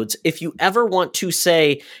episodes, if you ever want to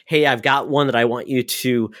say, "Hey, I've got one that I want you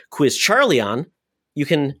to quiz Charlie on," you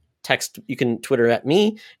can Twitter at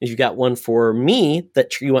me. If you've got one for me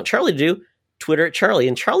that you want Charlie to do, Twitter at Charlie,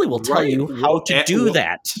 and Charlie will tell you how to do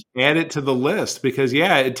that. Add it to the list because,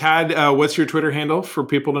 Todd, what's your Twitter handle for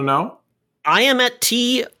people to know? I am at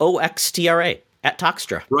TOXTRA, at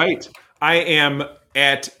Toxtra. Right. I am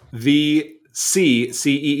at the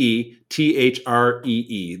CEETHREE,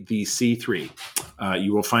 the C3.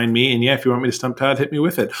 You will find me, and if you want me to stump Todd, hit me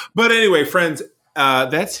with it. But anyway, friends,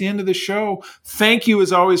 that's the end of the show. Thank you,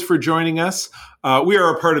 as always, for joining us. We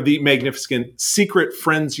are a part of the magnificent Secret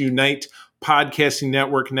Friends Unite podcasting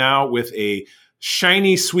network now, with a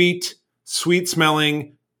shiny,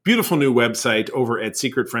 sweet-smelling, beautiful new website over at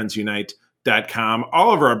secretfriendsunite.com.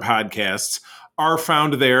 All of our podcasts are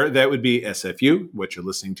found there. That would be SFU, what you're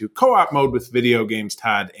listening to, Co-op Mode with Video Games,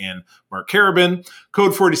 Todd and Mark Carabin.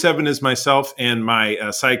 Code 47 is myself and my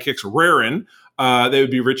sidekicks, Rarin. They would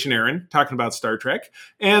be Rich and Aaron, talking about Star Trek.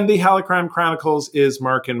 And the Holocron Chronicles is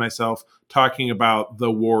Mark and myself talking about the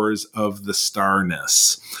Wars of the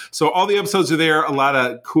Starness. So all the episodes are there. A lot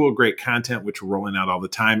of cool, great content, which we're rolling out all the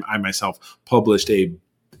time. I myself published an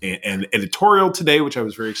editorial today, which I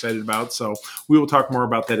was very excited about. So we will talk more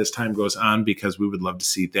about that as time goes on, because we would love to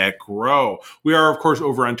see that grow. We are, of course,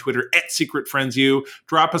 over on Twitter at Secret Friends U.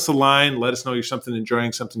 Drop us a line. Let us know you're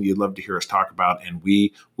enjoying something you'd love to hear us talk about, and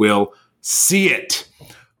we will see it.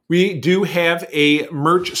 We do have a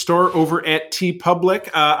merch store over at TeePublic.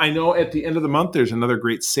 I know at the end of the month, there's another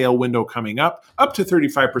great sale window coming up to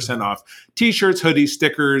 35% off t-shirts, hoodies,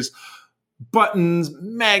 stickers, buttons,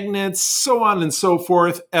 magnets, so on and so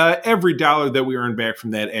forth. Every dollar that we earn back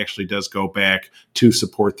from that actually does go back to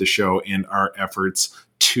support the show and our efforts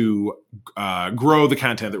to grow the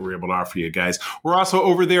content that we're able to offer you guys. We're also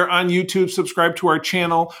over there on YouTube. Subscribe to our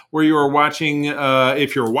channel where you are watching.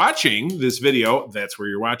 If you're watching this video, that's where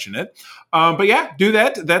you're watching it. But do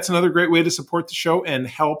that. That's another great way to support the show and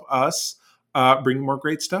help us bring more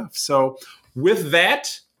great stuff. So with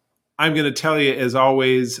that, I'm going to tell you, as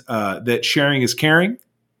always, that sharing is caring,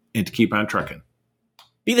 and to keep on trucking.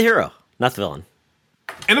 Be the hero, not the villain.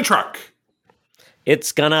 In a truck.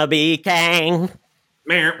 It's gonna be Kang.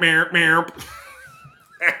 Meow, meow, meow.